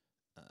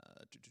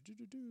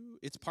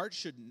Its parts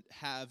should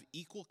have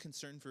equal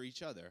concern for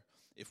each other.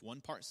 If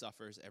one part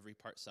suffers, every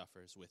part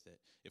suffers with it.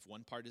 If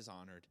one part is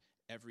honored,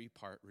 every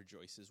part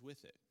rejoices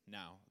with it.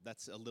 Now,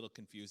 that's a little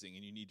confusing,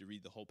 and you need to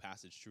read the whole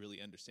passage to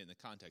really understand the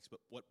context.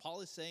 But what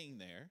Paul is saying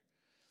there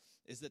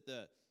is that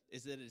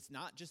it's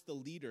not just the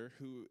leader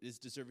who is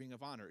deserving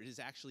of honor. It is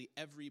actually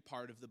every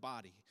part of the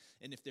body.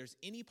 And if there's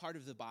any part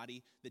of the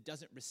body that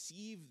doesn't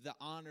receive the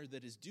honor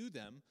that is due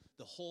them,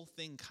 the whole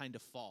thing kind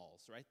of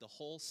falls, right? The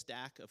whole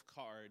stack of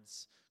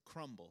cards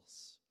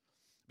crumbles.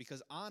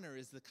 Because honor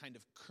is the kind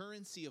of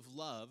currency of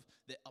love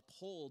that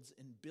upholds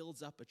and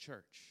builds up a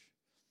church.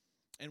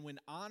 And when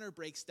honor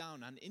breaks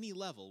down on any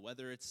level,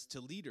 whether it's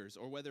to leaders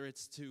or whether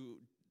it's to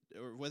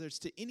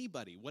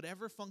anybody,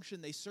 whatever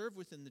function they serve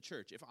within the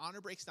church, if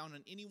honor breaks down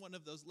on any one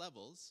of those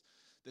levels,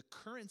 the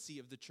currency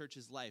of the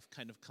church's life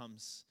kind of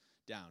comes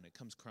down. It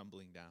comes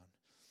crumbling down.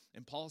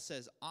 And Paul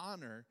says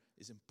honor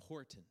is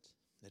important.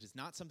 That is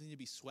not something to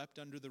be swept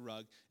under the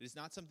rug. It is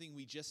not something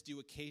we just do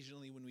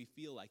occasionally when we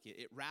feel like it.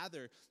 It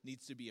rather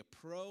needs to be a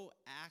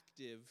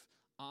proactive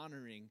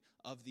honoring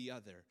of the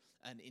other,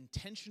 an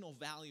intentional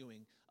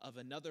valuing of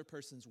another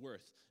person's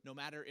worth, no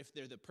matter if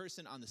they're the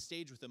person on the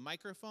stage with a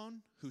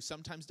microphone who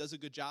sometimes does a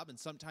good job and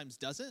sometimes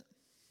doesn't,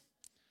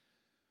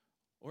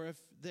 or if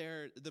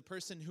they're the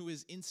person who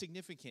is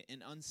insignificant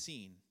and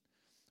unseen.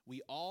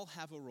 We all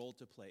have a role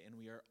to play, and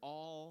we are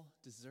all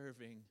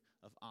deserving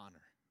of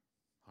honor.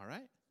 All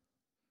right?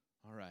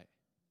 All right.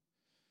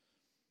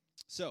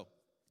 So,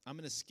 I'm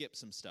going to skip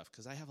some stuff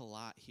because I have a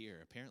lot here.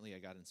 Apparently, I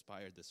got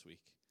inspired this week.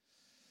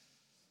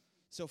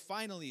 So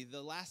finally,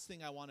 the last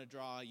thing I want to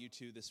draw you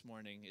to this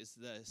morning is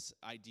this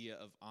idea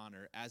of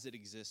honor as it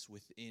exists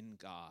within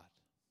God.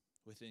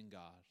 Within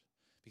God.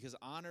 Because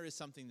honor is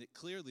something that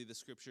clearly the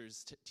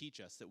scriptures teach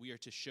us that we are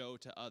to show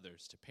to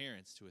others, to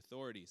parents, to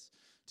authorities,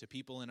 to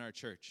people in our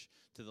church,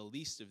 to the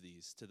least of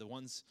these, to the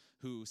ones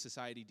who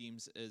society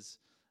deems as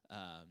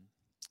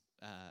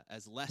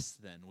less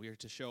than. We are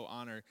to show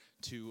honor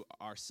to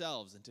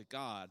ourselves and to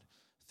God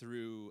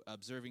through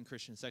observing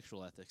Christian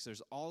sexual ethics.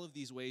 There's all of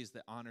these ways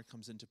that honor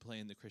comes into play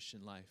in the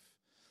Christian life.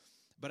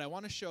 But I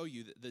want to show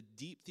you the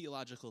deep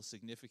theological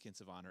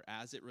significance of honor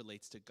as it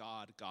relates to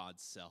God,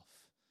 God's self.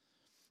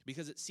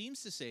 Because it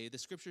seems to say, the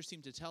scriptures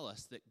seem to tell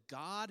us that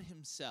God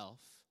himself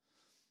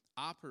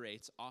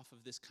operates off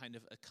of this kind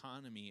of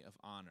economy of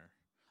honor.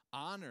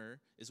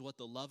 Honor is what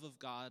the love of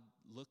God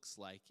looks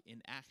like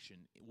in action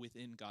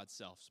within God's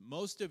self.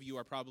 Most of you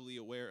are probably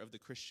aware of the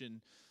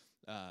Christian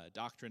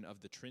doctrine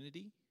of the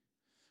Trinity,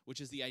 which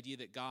is the idea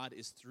that God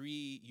is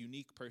three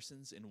unique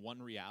persons in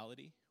one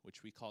reality,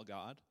 which we call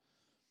God.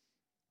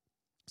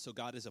 So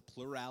God is a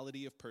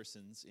plurality of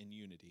persons in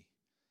unity.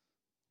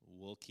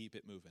 We'll keep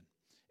it moving.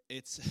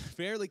 It's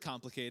fairly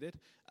complicated,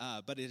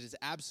 but it is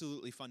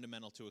absolutely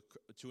fundamental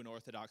to an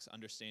Orthodox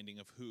understanding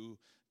of who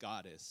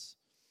God is.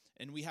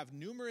 And we have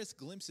numerous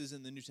glimpses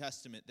in the New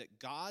Testament that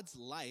God's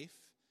life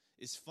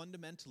is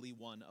fundamentally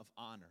one of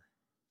honor,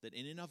 that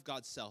in and of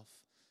God's self,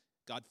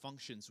 God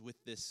functions with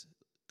this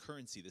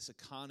currency, this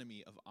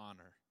economy of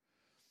honor.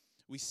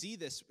 We see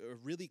this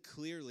really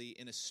clearly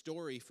in a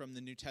story from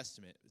the New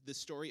Testament, the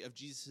story of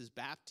Jesus'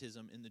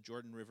 baptism in the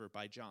Jordan River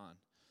by John.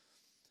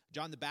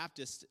 John the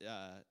Baptist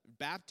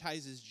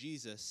baptizes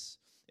Jesus,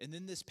 and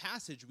in this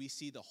passage we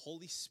see the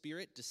Holy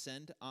Spirit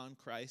descend on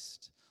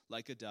Christ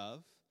like a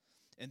dove,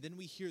 and then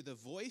we hear the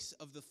voice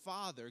of the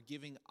Father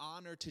giving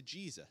honor to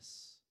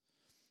Jesus.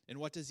 And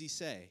what does he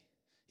say?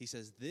 He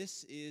says,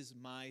 "This is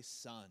my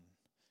Son,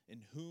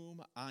 in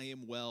whom I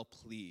am well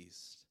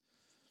pleased."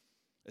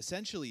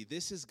 Essentially,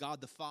 this is God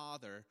the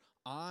Father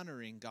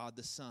honoring God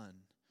the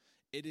Son.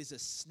 It is a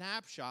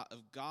snapshot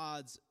of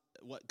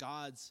what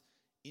God's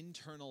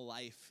internal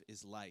life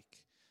is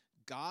like.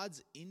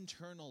 God's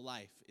internal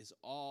life is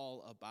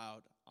all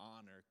about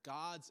honor.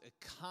 God's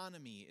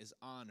economy is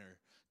honor.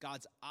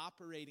 God's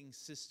operating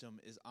system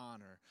is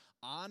honor.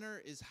 Honor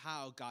is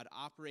how God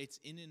operates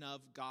in and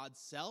of God's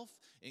self,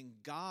 and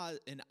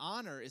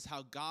honor is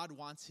how God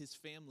wants his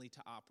family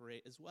to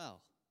operate as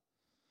well.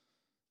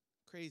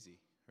 Crazy,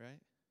 right?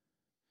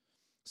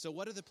 So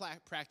what are the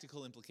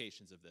practical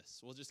implications of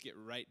this? We'll just get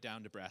right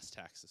down to brass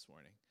tacks this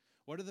morning.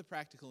 What are the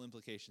practical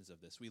implications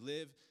of this? We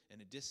live in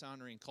a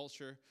dishonoring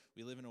culture.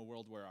 We live in a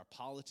world where our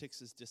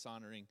politics is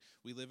dishonoring.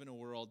 We live in a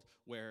world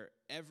where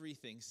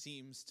everything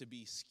seems to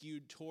be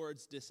skewed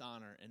towards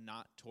dishonor and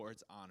not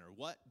towards honor.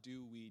 What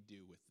do we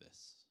do with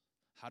this?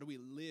 How do we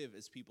live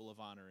as people of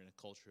honor in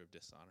a culture of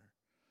dishonor?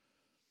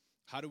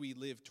 How do we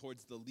live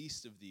towards the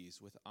least of these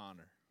with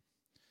honor?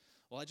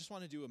 Well, I just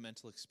want to do a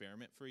mental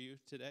experiment for you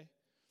today.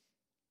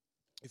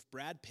 If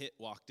Brad Pitt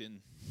walked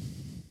in,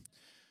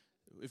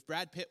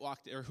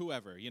 or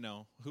whoever,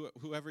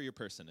 whoever your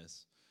person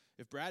is.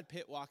 If Brad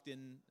Pitt walked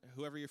in,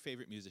 whoever your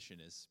favorite musician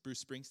is,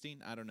 Bruce Springsteen,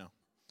 I don't know.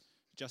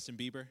 Justin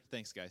Bieber,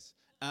 thanks guys.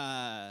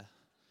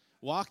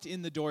 Walked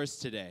in the doors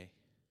today,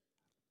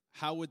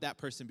 how would that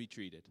person be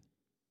treated?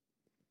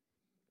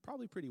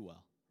 Probably pretty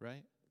well,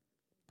 right?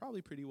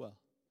 Probably pretty well.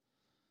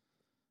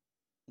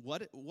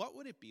 what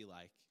would it be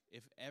like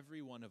if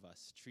every one of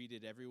us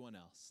treated everyone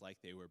else like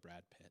they were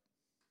Brad Pitt?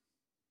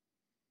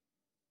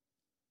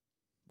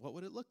 What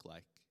would it look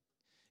like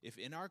if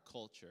in our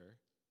culture,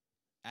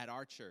 at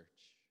our church,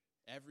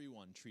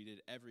 everyone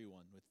treated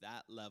everyone with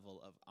that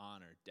level of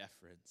honor,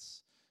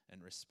 deference,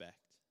 and respect?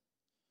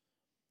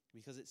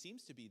 Because it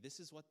seems to be this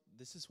is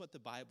what the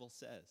Bible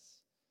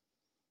says.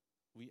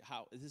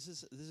 This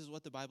is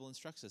what the Bible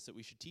instructs us, that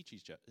we should teach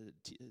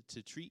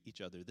to treat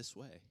each other this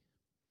way,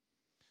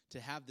 to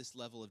have this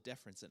level of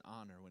deference and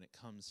honor when it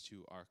comes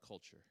to our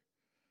culture.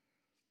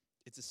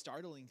 It's a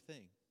startling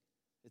thing.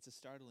 It's a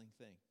startling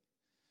thing.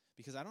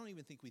 Because I don't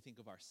even think we think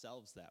of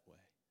ourselves that way,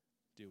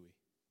 do we?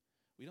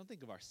 We don't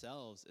think of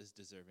ourselves as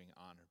deserving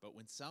honor. But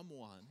when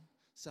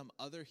some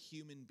other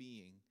human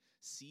being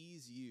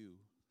sees you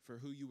for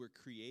who you were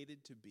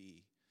created to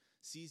be,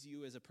 sees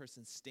you as a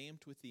person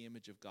stamped with the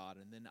image of God,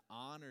 and then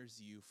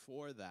honors you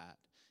for that,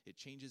 it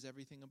changes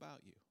everything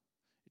about you.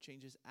 It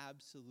changes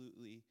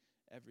absolutely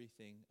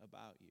everything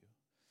about you.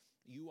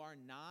 You are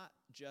not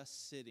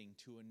just sitting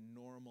to a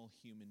normal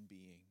human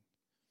being.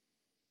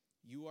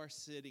 You are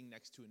sitting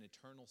next to an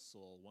eternal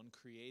soul, one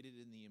created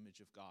in the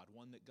image of God,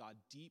 one that God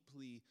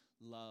deeply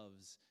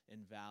loves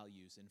and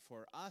values. And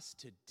for us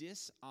to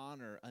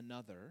dishonor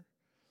another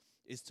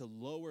is to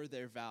lower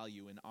their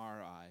value in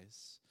our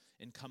eyes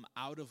and come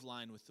out of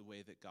line with the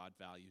way that God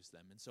values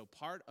them. And so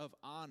part of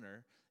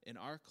honor in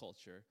our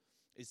culture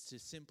is to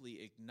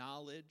simply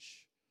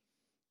acknowledge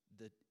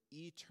the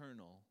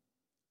eternal,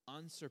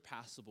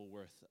 unsurpassable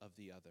worth of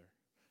the other.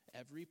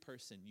 Every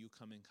person you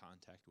come in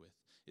contact with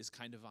is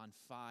kind of on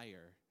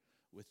fire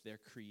with their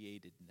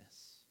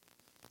createdness.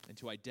 And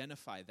to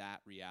identify that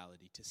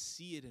reality, to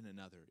see it in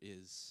another,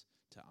 is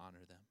to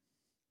honor them.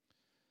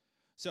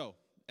 So,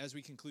 as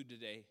we conclude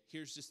today,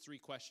 here's just 3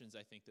 questions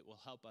I think that will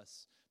help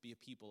us be a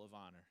people of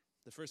honor.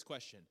 The first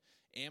question: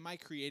 am I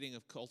creating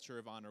a culture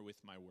of honor with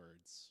my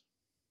words?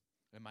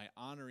 Am I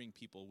honoring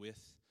people with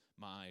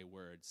my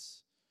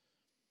words?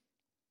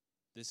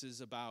 This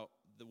is about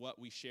what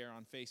we share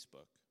on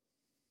Facebook.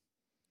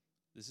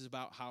 This is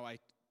about how I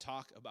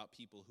talk about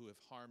people who have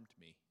harmed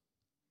me.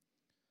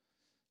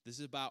 This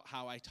is about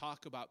how I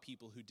talk about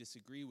people who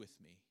disagree with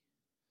me.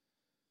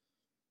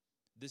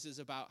 This is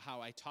about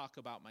how I talk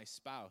about my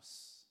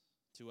spouse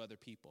to other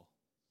people.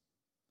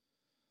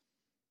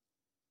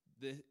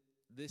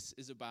 This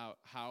is about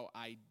how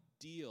I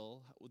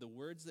deal with the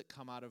words that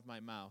come out of my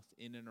mouth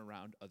in and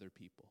around other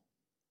people.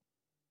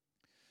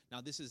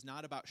 Now, this is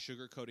not about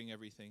sugarcoating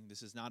everything.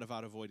 This is not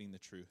about avoiding the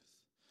truth.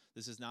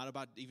 This is not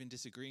about even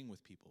disagreeing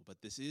with people,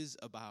 but this is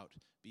about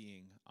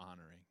being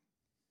honoring.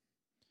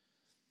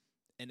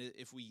 And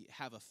if we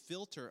have a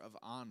filter of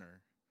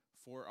honor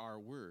for our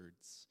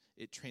words,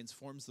 it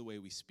transforms the way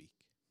we speak.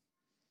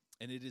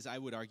 And it is, I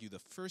would argue, the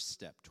first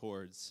step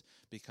towards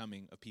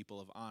becoming a people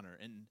of honor.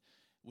 And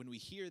when we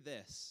hear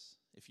this,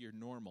 if you're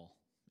normal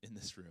in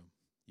this room,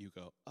 you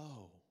go,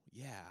 oh,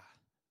 yeah,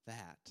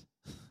 that.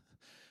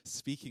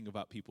 Speaking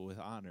about people with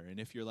honor. And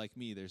if you're like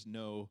me, there's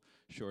no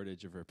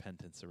shortage of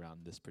repentance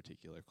around this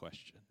particular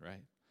question,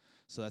 right?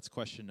 So that's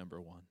question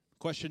number 1.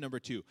 Question number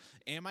 2,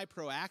 am I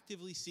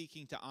proactively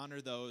seeking to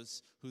honor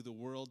those who the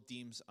world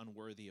deems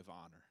unworthy of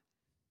honor?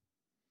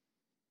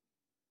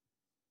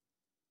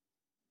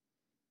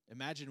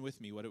 Imagine with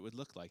me what it would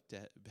look like to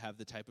have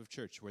the type of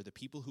church where the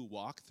people who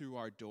walk through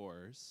our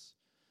doors,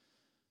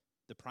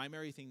 the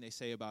primary thing they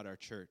say about our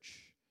church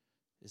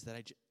is that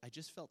I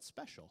just felt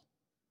special.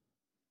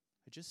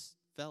 I just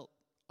felt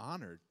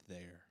honored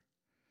there.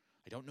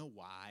 I don't know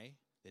why.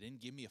 They didn't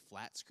give me a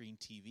flat screen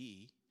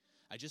TV.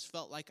 I just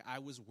felt like I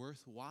was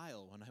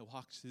worthwhile when I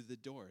walked through the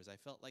doors. I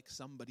felt like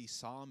somebody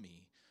saw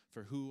me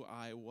for who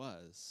I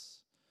was.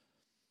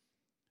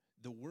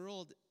 The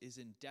world is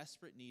in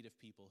desperate need of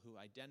people who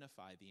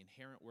identify the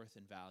inherent worth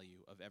and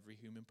value of every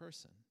human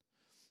person.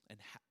 And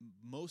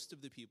most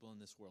of the people in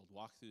this world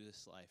walk through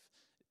this life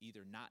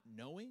either not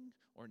knowing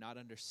or not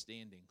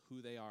understanding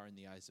who they are in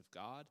the eyes of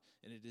God.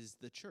 And it is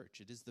the church.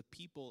 It is the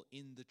people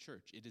in the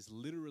church. It is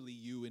literally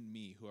you and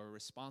me who are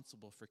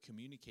responsible for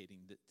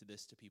communicating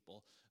this to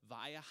people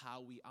via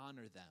how we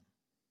honor them.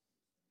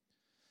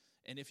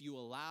 And if you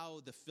allow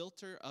the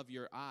filter of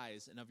your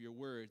eyes and of your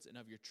words and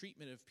of your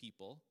treatment of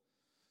people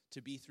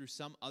to be through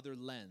some other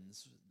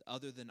lens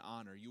other than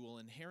honor, you will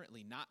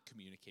inherently not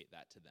communicate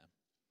that to them.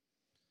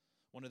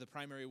 One of the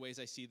primary ways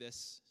I see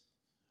this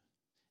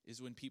is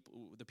when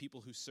the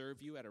people who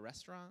serve you at a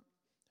restaurant,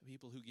 the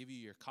people who give you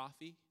your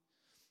coffee,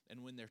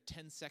 and when they're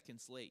 10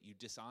 seconds late, you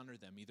dishonor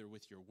them either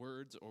with your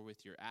words or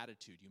with your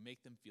attitude. You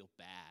make them feel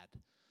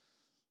bad,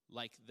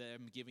 like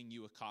them giving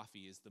you a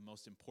coffee is the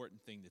most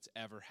important thing that's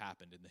ever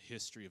happened in the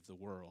history of the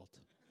world.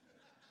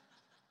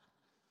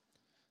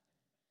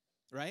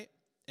 Right?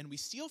 And we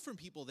steal from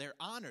people their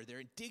honor,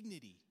 their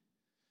dignity.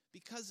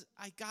 Because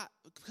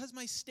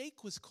my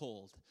steak was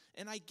cold.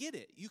 And I get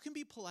it. You can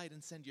be polite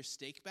and send your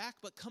steak back,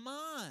 but come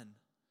on.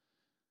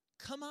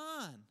 Come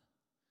on.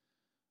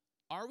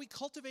 Are we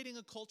cultivating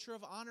a culture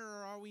of honor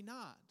or are we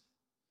not?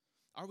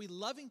 Are we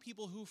loving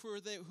people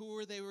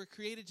who they were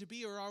created to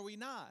be or are we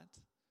not?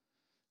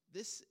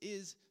 This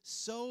is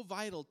so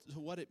vital to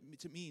what it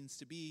means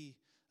to be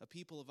a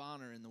people of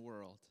honor in the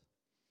world.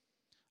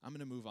 I'm going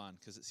to move on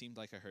because it seemed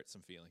like I hurt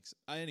some feelings.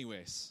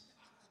 Anyways,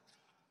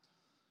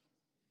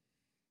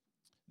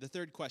 the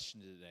third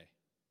question today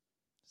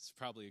is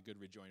probably a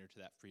good rejoinder to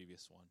that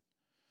previous one.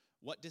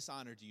 What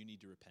dishonor do you need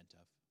to repent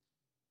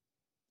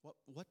of?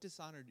 What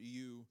dishonor do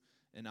you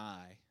and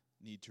I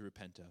need to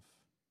repent of?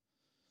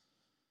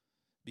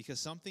 Because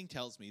something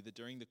tells me that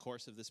during the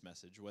course of this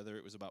message, whether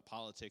it was about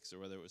politics or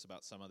whether it was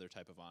about some other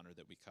type of honor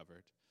that we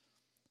covered,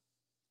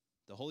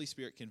 the Holy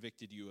Spirit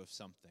convicted you of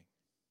something.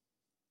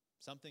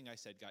 Something I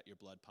said got your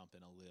blood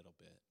pumping a little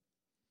bit.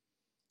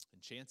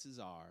 And chances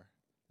are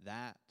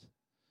that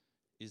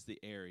is the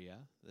area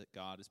that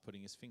God is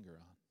putting his finger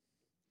on.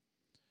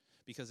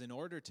 Because in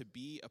order to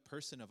be a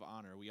person of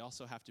honor, we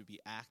also have to be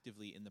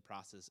actively in the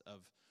process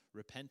of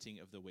repenting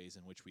of the ways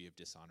in which we have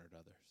dishonored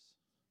others.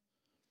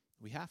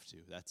 We have to.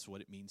 That's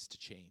what it means to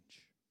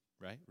change,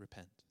 right?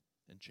 Repent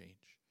and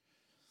change.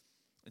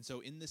 And so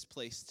in this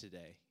place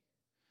today,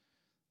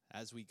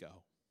 as we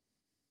go,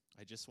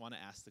 I just want to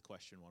ask the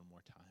question one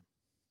more time.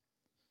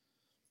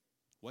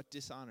 What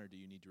dishonor do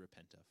you need to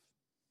repent of?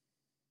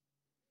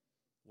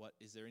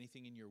 Is there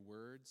anything in your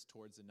words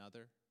towards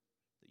another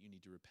that you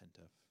need to repent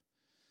of?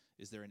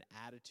 Is there an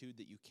attitude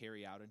that you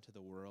carry out into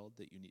the world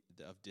that you need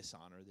of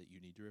dishonor that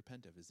you need to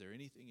repent of? Is there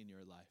anything in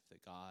your life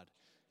that God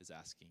is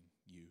asking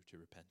you to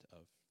repent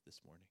of this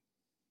morning?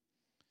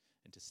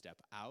 And to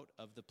step out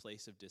of the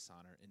place of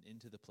dishonor and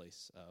into the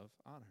place of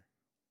honor.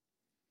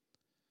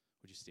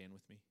 Would you stand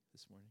with me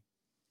this morning?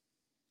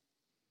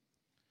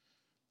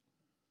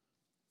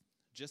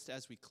 Just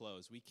as we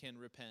close, we can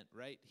repent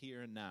right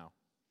here and now.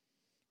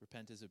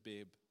 Repent is a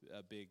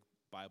big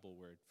Bible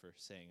word for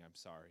saying I'm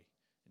sorry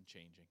and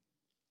changing.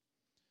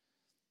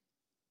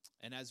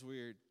 And as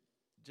we're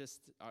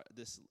just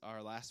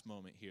our last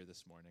moment here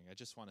this morning, I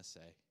just want to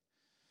say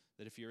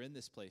that if you're in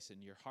this place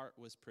and your heart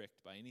was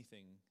pricked by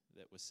anything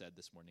that was said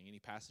this morning, any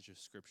passage of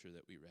Scripture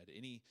that we read,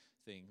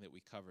 anything that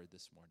we covered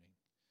this morning,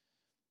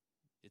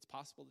 it's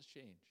possible to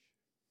change.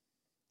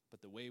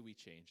 But the way we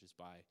change is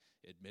by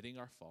admitting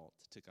our fault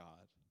to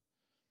God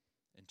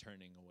and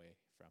turning away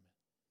from it.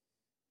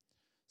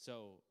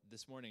 So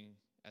this morning,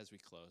 as we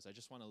close, I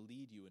just want to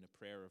lead you in a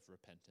prayer of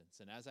repentance.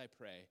 And as I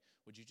pray,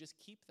 would you just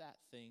keep that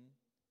thing,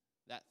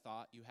 that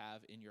thought you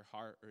have in your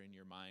heart or in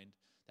your mind,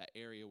 that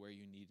area where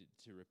you needed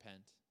to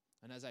repent?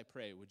 And as I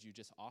pray, would you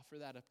just offer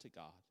that up to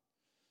God?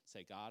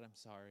 Say, God, I'm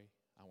sorry.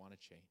 I want to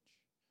change.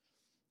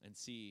 And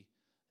see,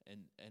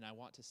 and I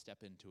want to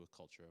step into a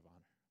culture of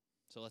honor.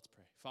 So let's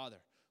pray. Father,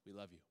 we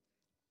love you.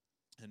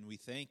 And we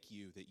thank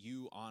you that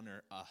you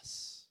honor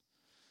us,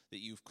 that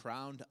you've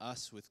crowned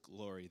us with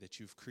glory, that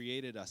you've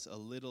created us a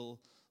little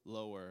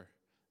lower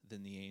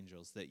than the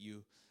angels, that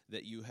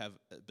you have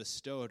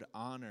bestowed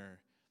honor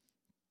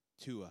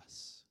to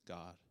us,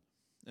 God,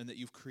 and that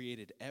you've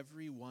created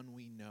everyone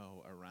we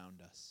know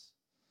around us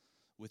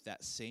with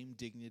that same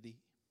dignity,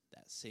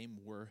 that same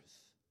worth,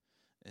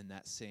 and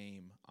that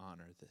same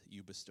honor that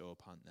you bestow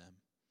upon them.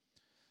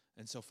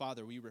 And so,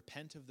 Father, we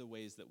repent of the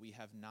ways that we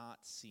have not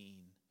seen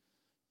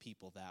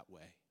people that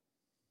way.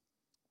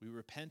 We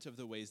repent of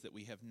the ways that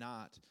we have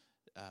not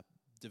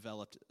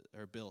developed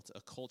or built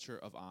a culture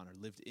of honor,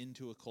 lived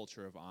into a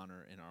culture of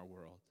honor in our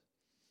world.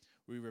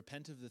 We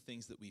repent of the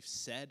things that we've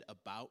said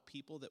about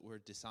people that we're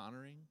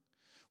dishonoring.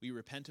 We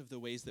repent of the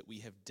ways that we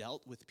have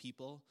dealt with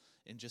people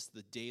in just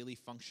the daily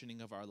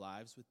functioning of our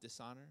lives with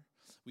dishonor.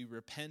 We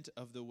repent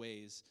of the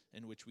ways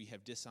in which we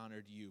have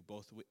dishonored you,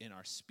 both in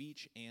our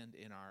speech and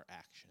in our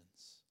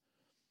actions.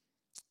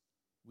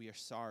 We are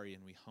sorry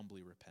and we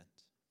humbly repent.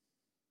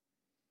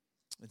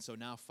 And so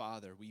now,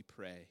 Father, we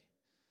pray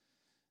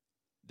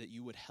that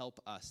you would help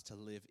us to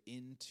live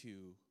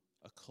into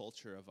a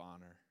culture of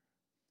honor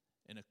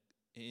and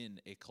in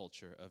a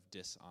culture of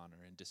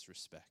dishonor and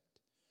disrespect.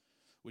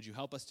 Would you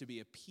help us to be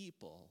a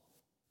people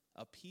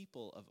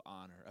of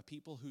honor, a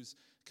people whose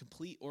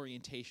complete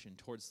orientation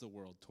towards the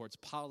world, towards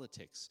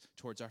politics,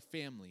 towards our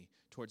family,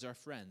 towards our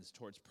friends,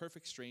 towards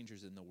perfect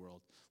strangers in the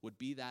world would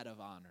be that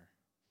of honor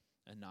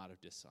and not of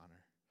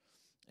dishonor.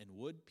 And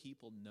would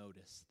people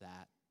notice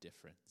that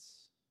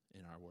difference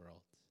in our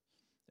world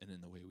and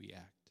in the way we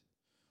act?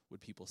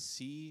 Would people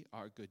see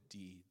our good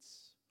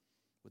deeds?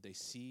 Would they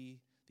see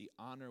the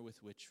honor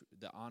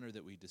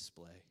that we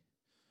display?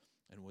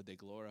 And would they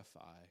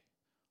glorify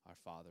our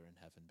Father in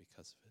heaven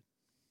because of it?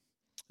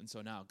 And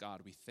so now,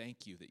 God, we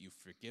thank you that you've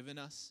forgiven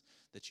us,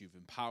 that you've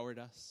empowered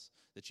us,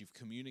 that you've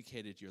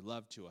communicated your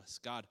love to us.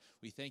 God,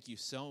 we thank you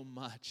so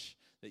much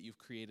that you've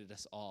created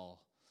us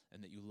all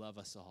and that you love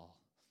us all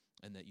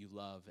and that you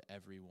love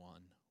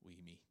everyone we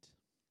meet.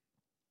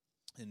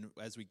 And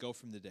as we go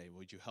from the day,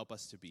 would you help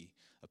us to be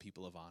a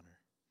people of honor,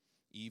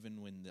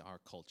 even when our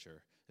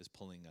culture is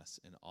pulling us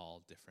in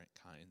all different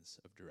kinds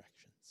of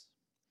directions?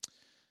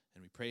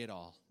 And we pray it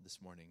all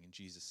this morning in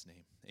Jesus'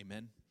 name.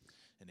 Amen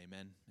and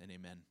amen and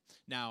amen.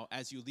 Now,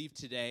 as you leave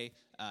today,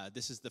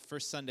 this is the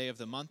first Sunday of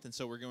the month, and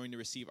so we're going to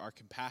receive our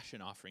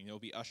compassion offering. There will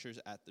be ushers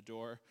at the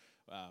door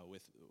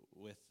with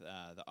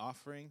the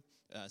offering.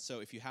 So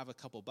if you have a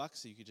couple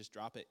bucks, you could just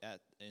drop it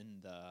in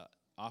the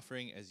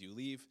offering as you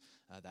leave.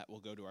 That will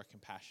go to our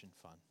compassion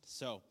fund.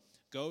 So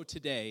go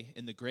today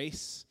in the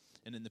grace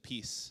and in the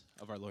peace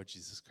of our Lord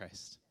Jesus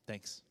Christ.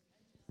 Thanks.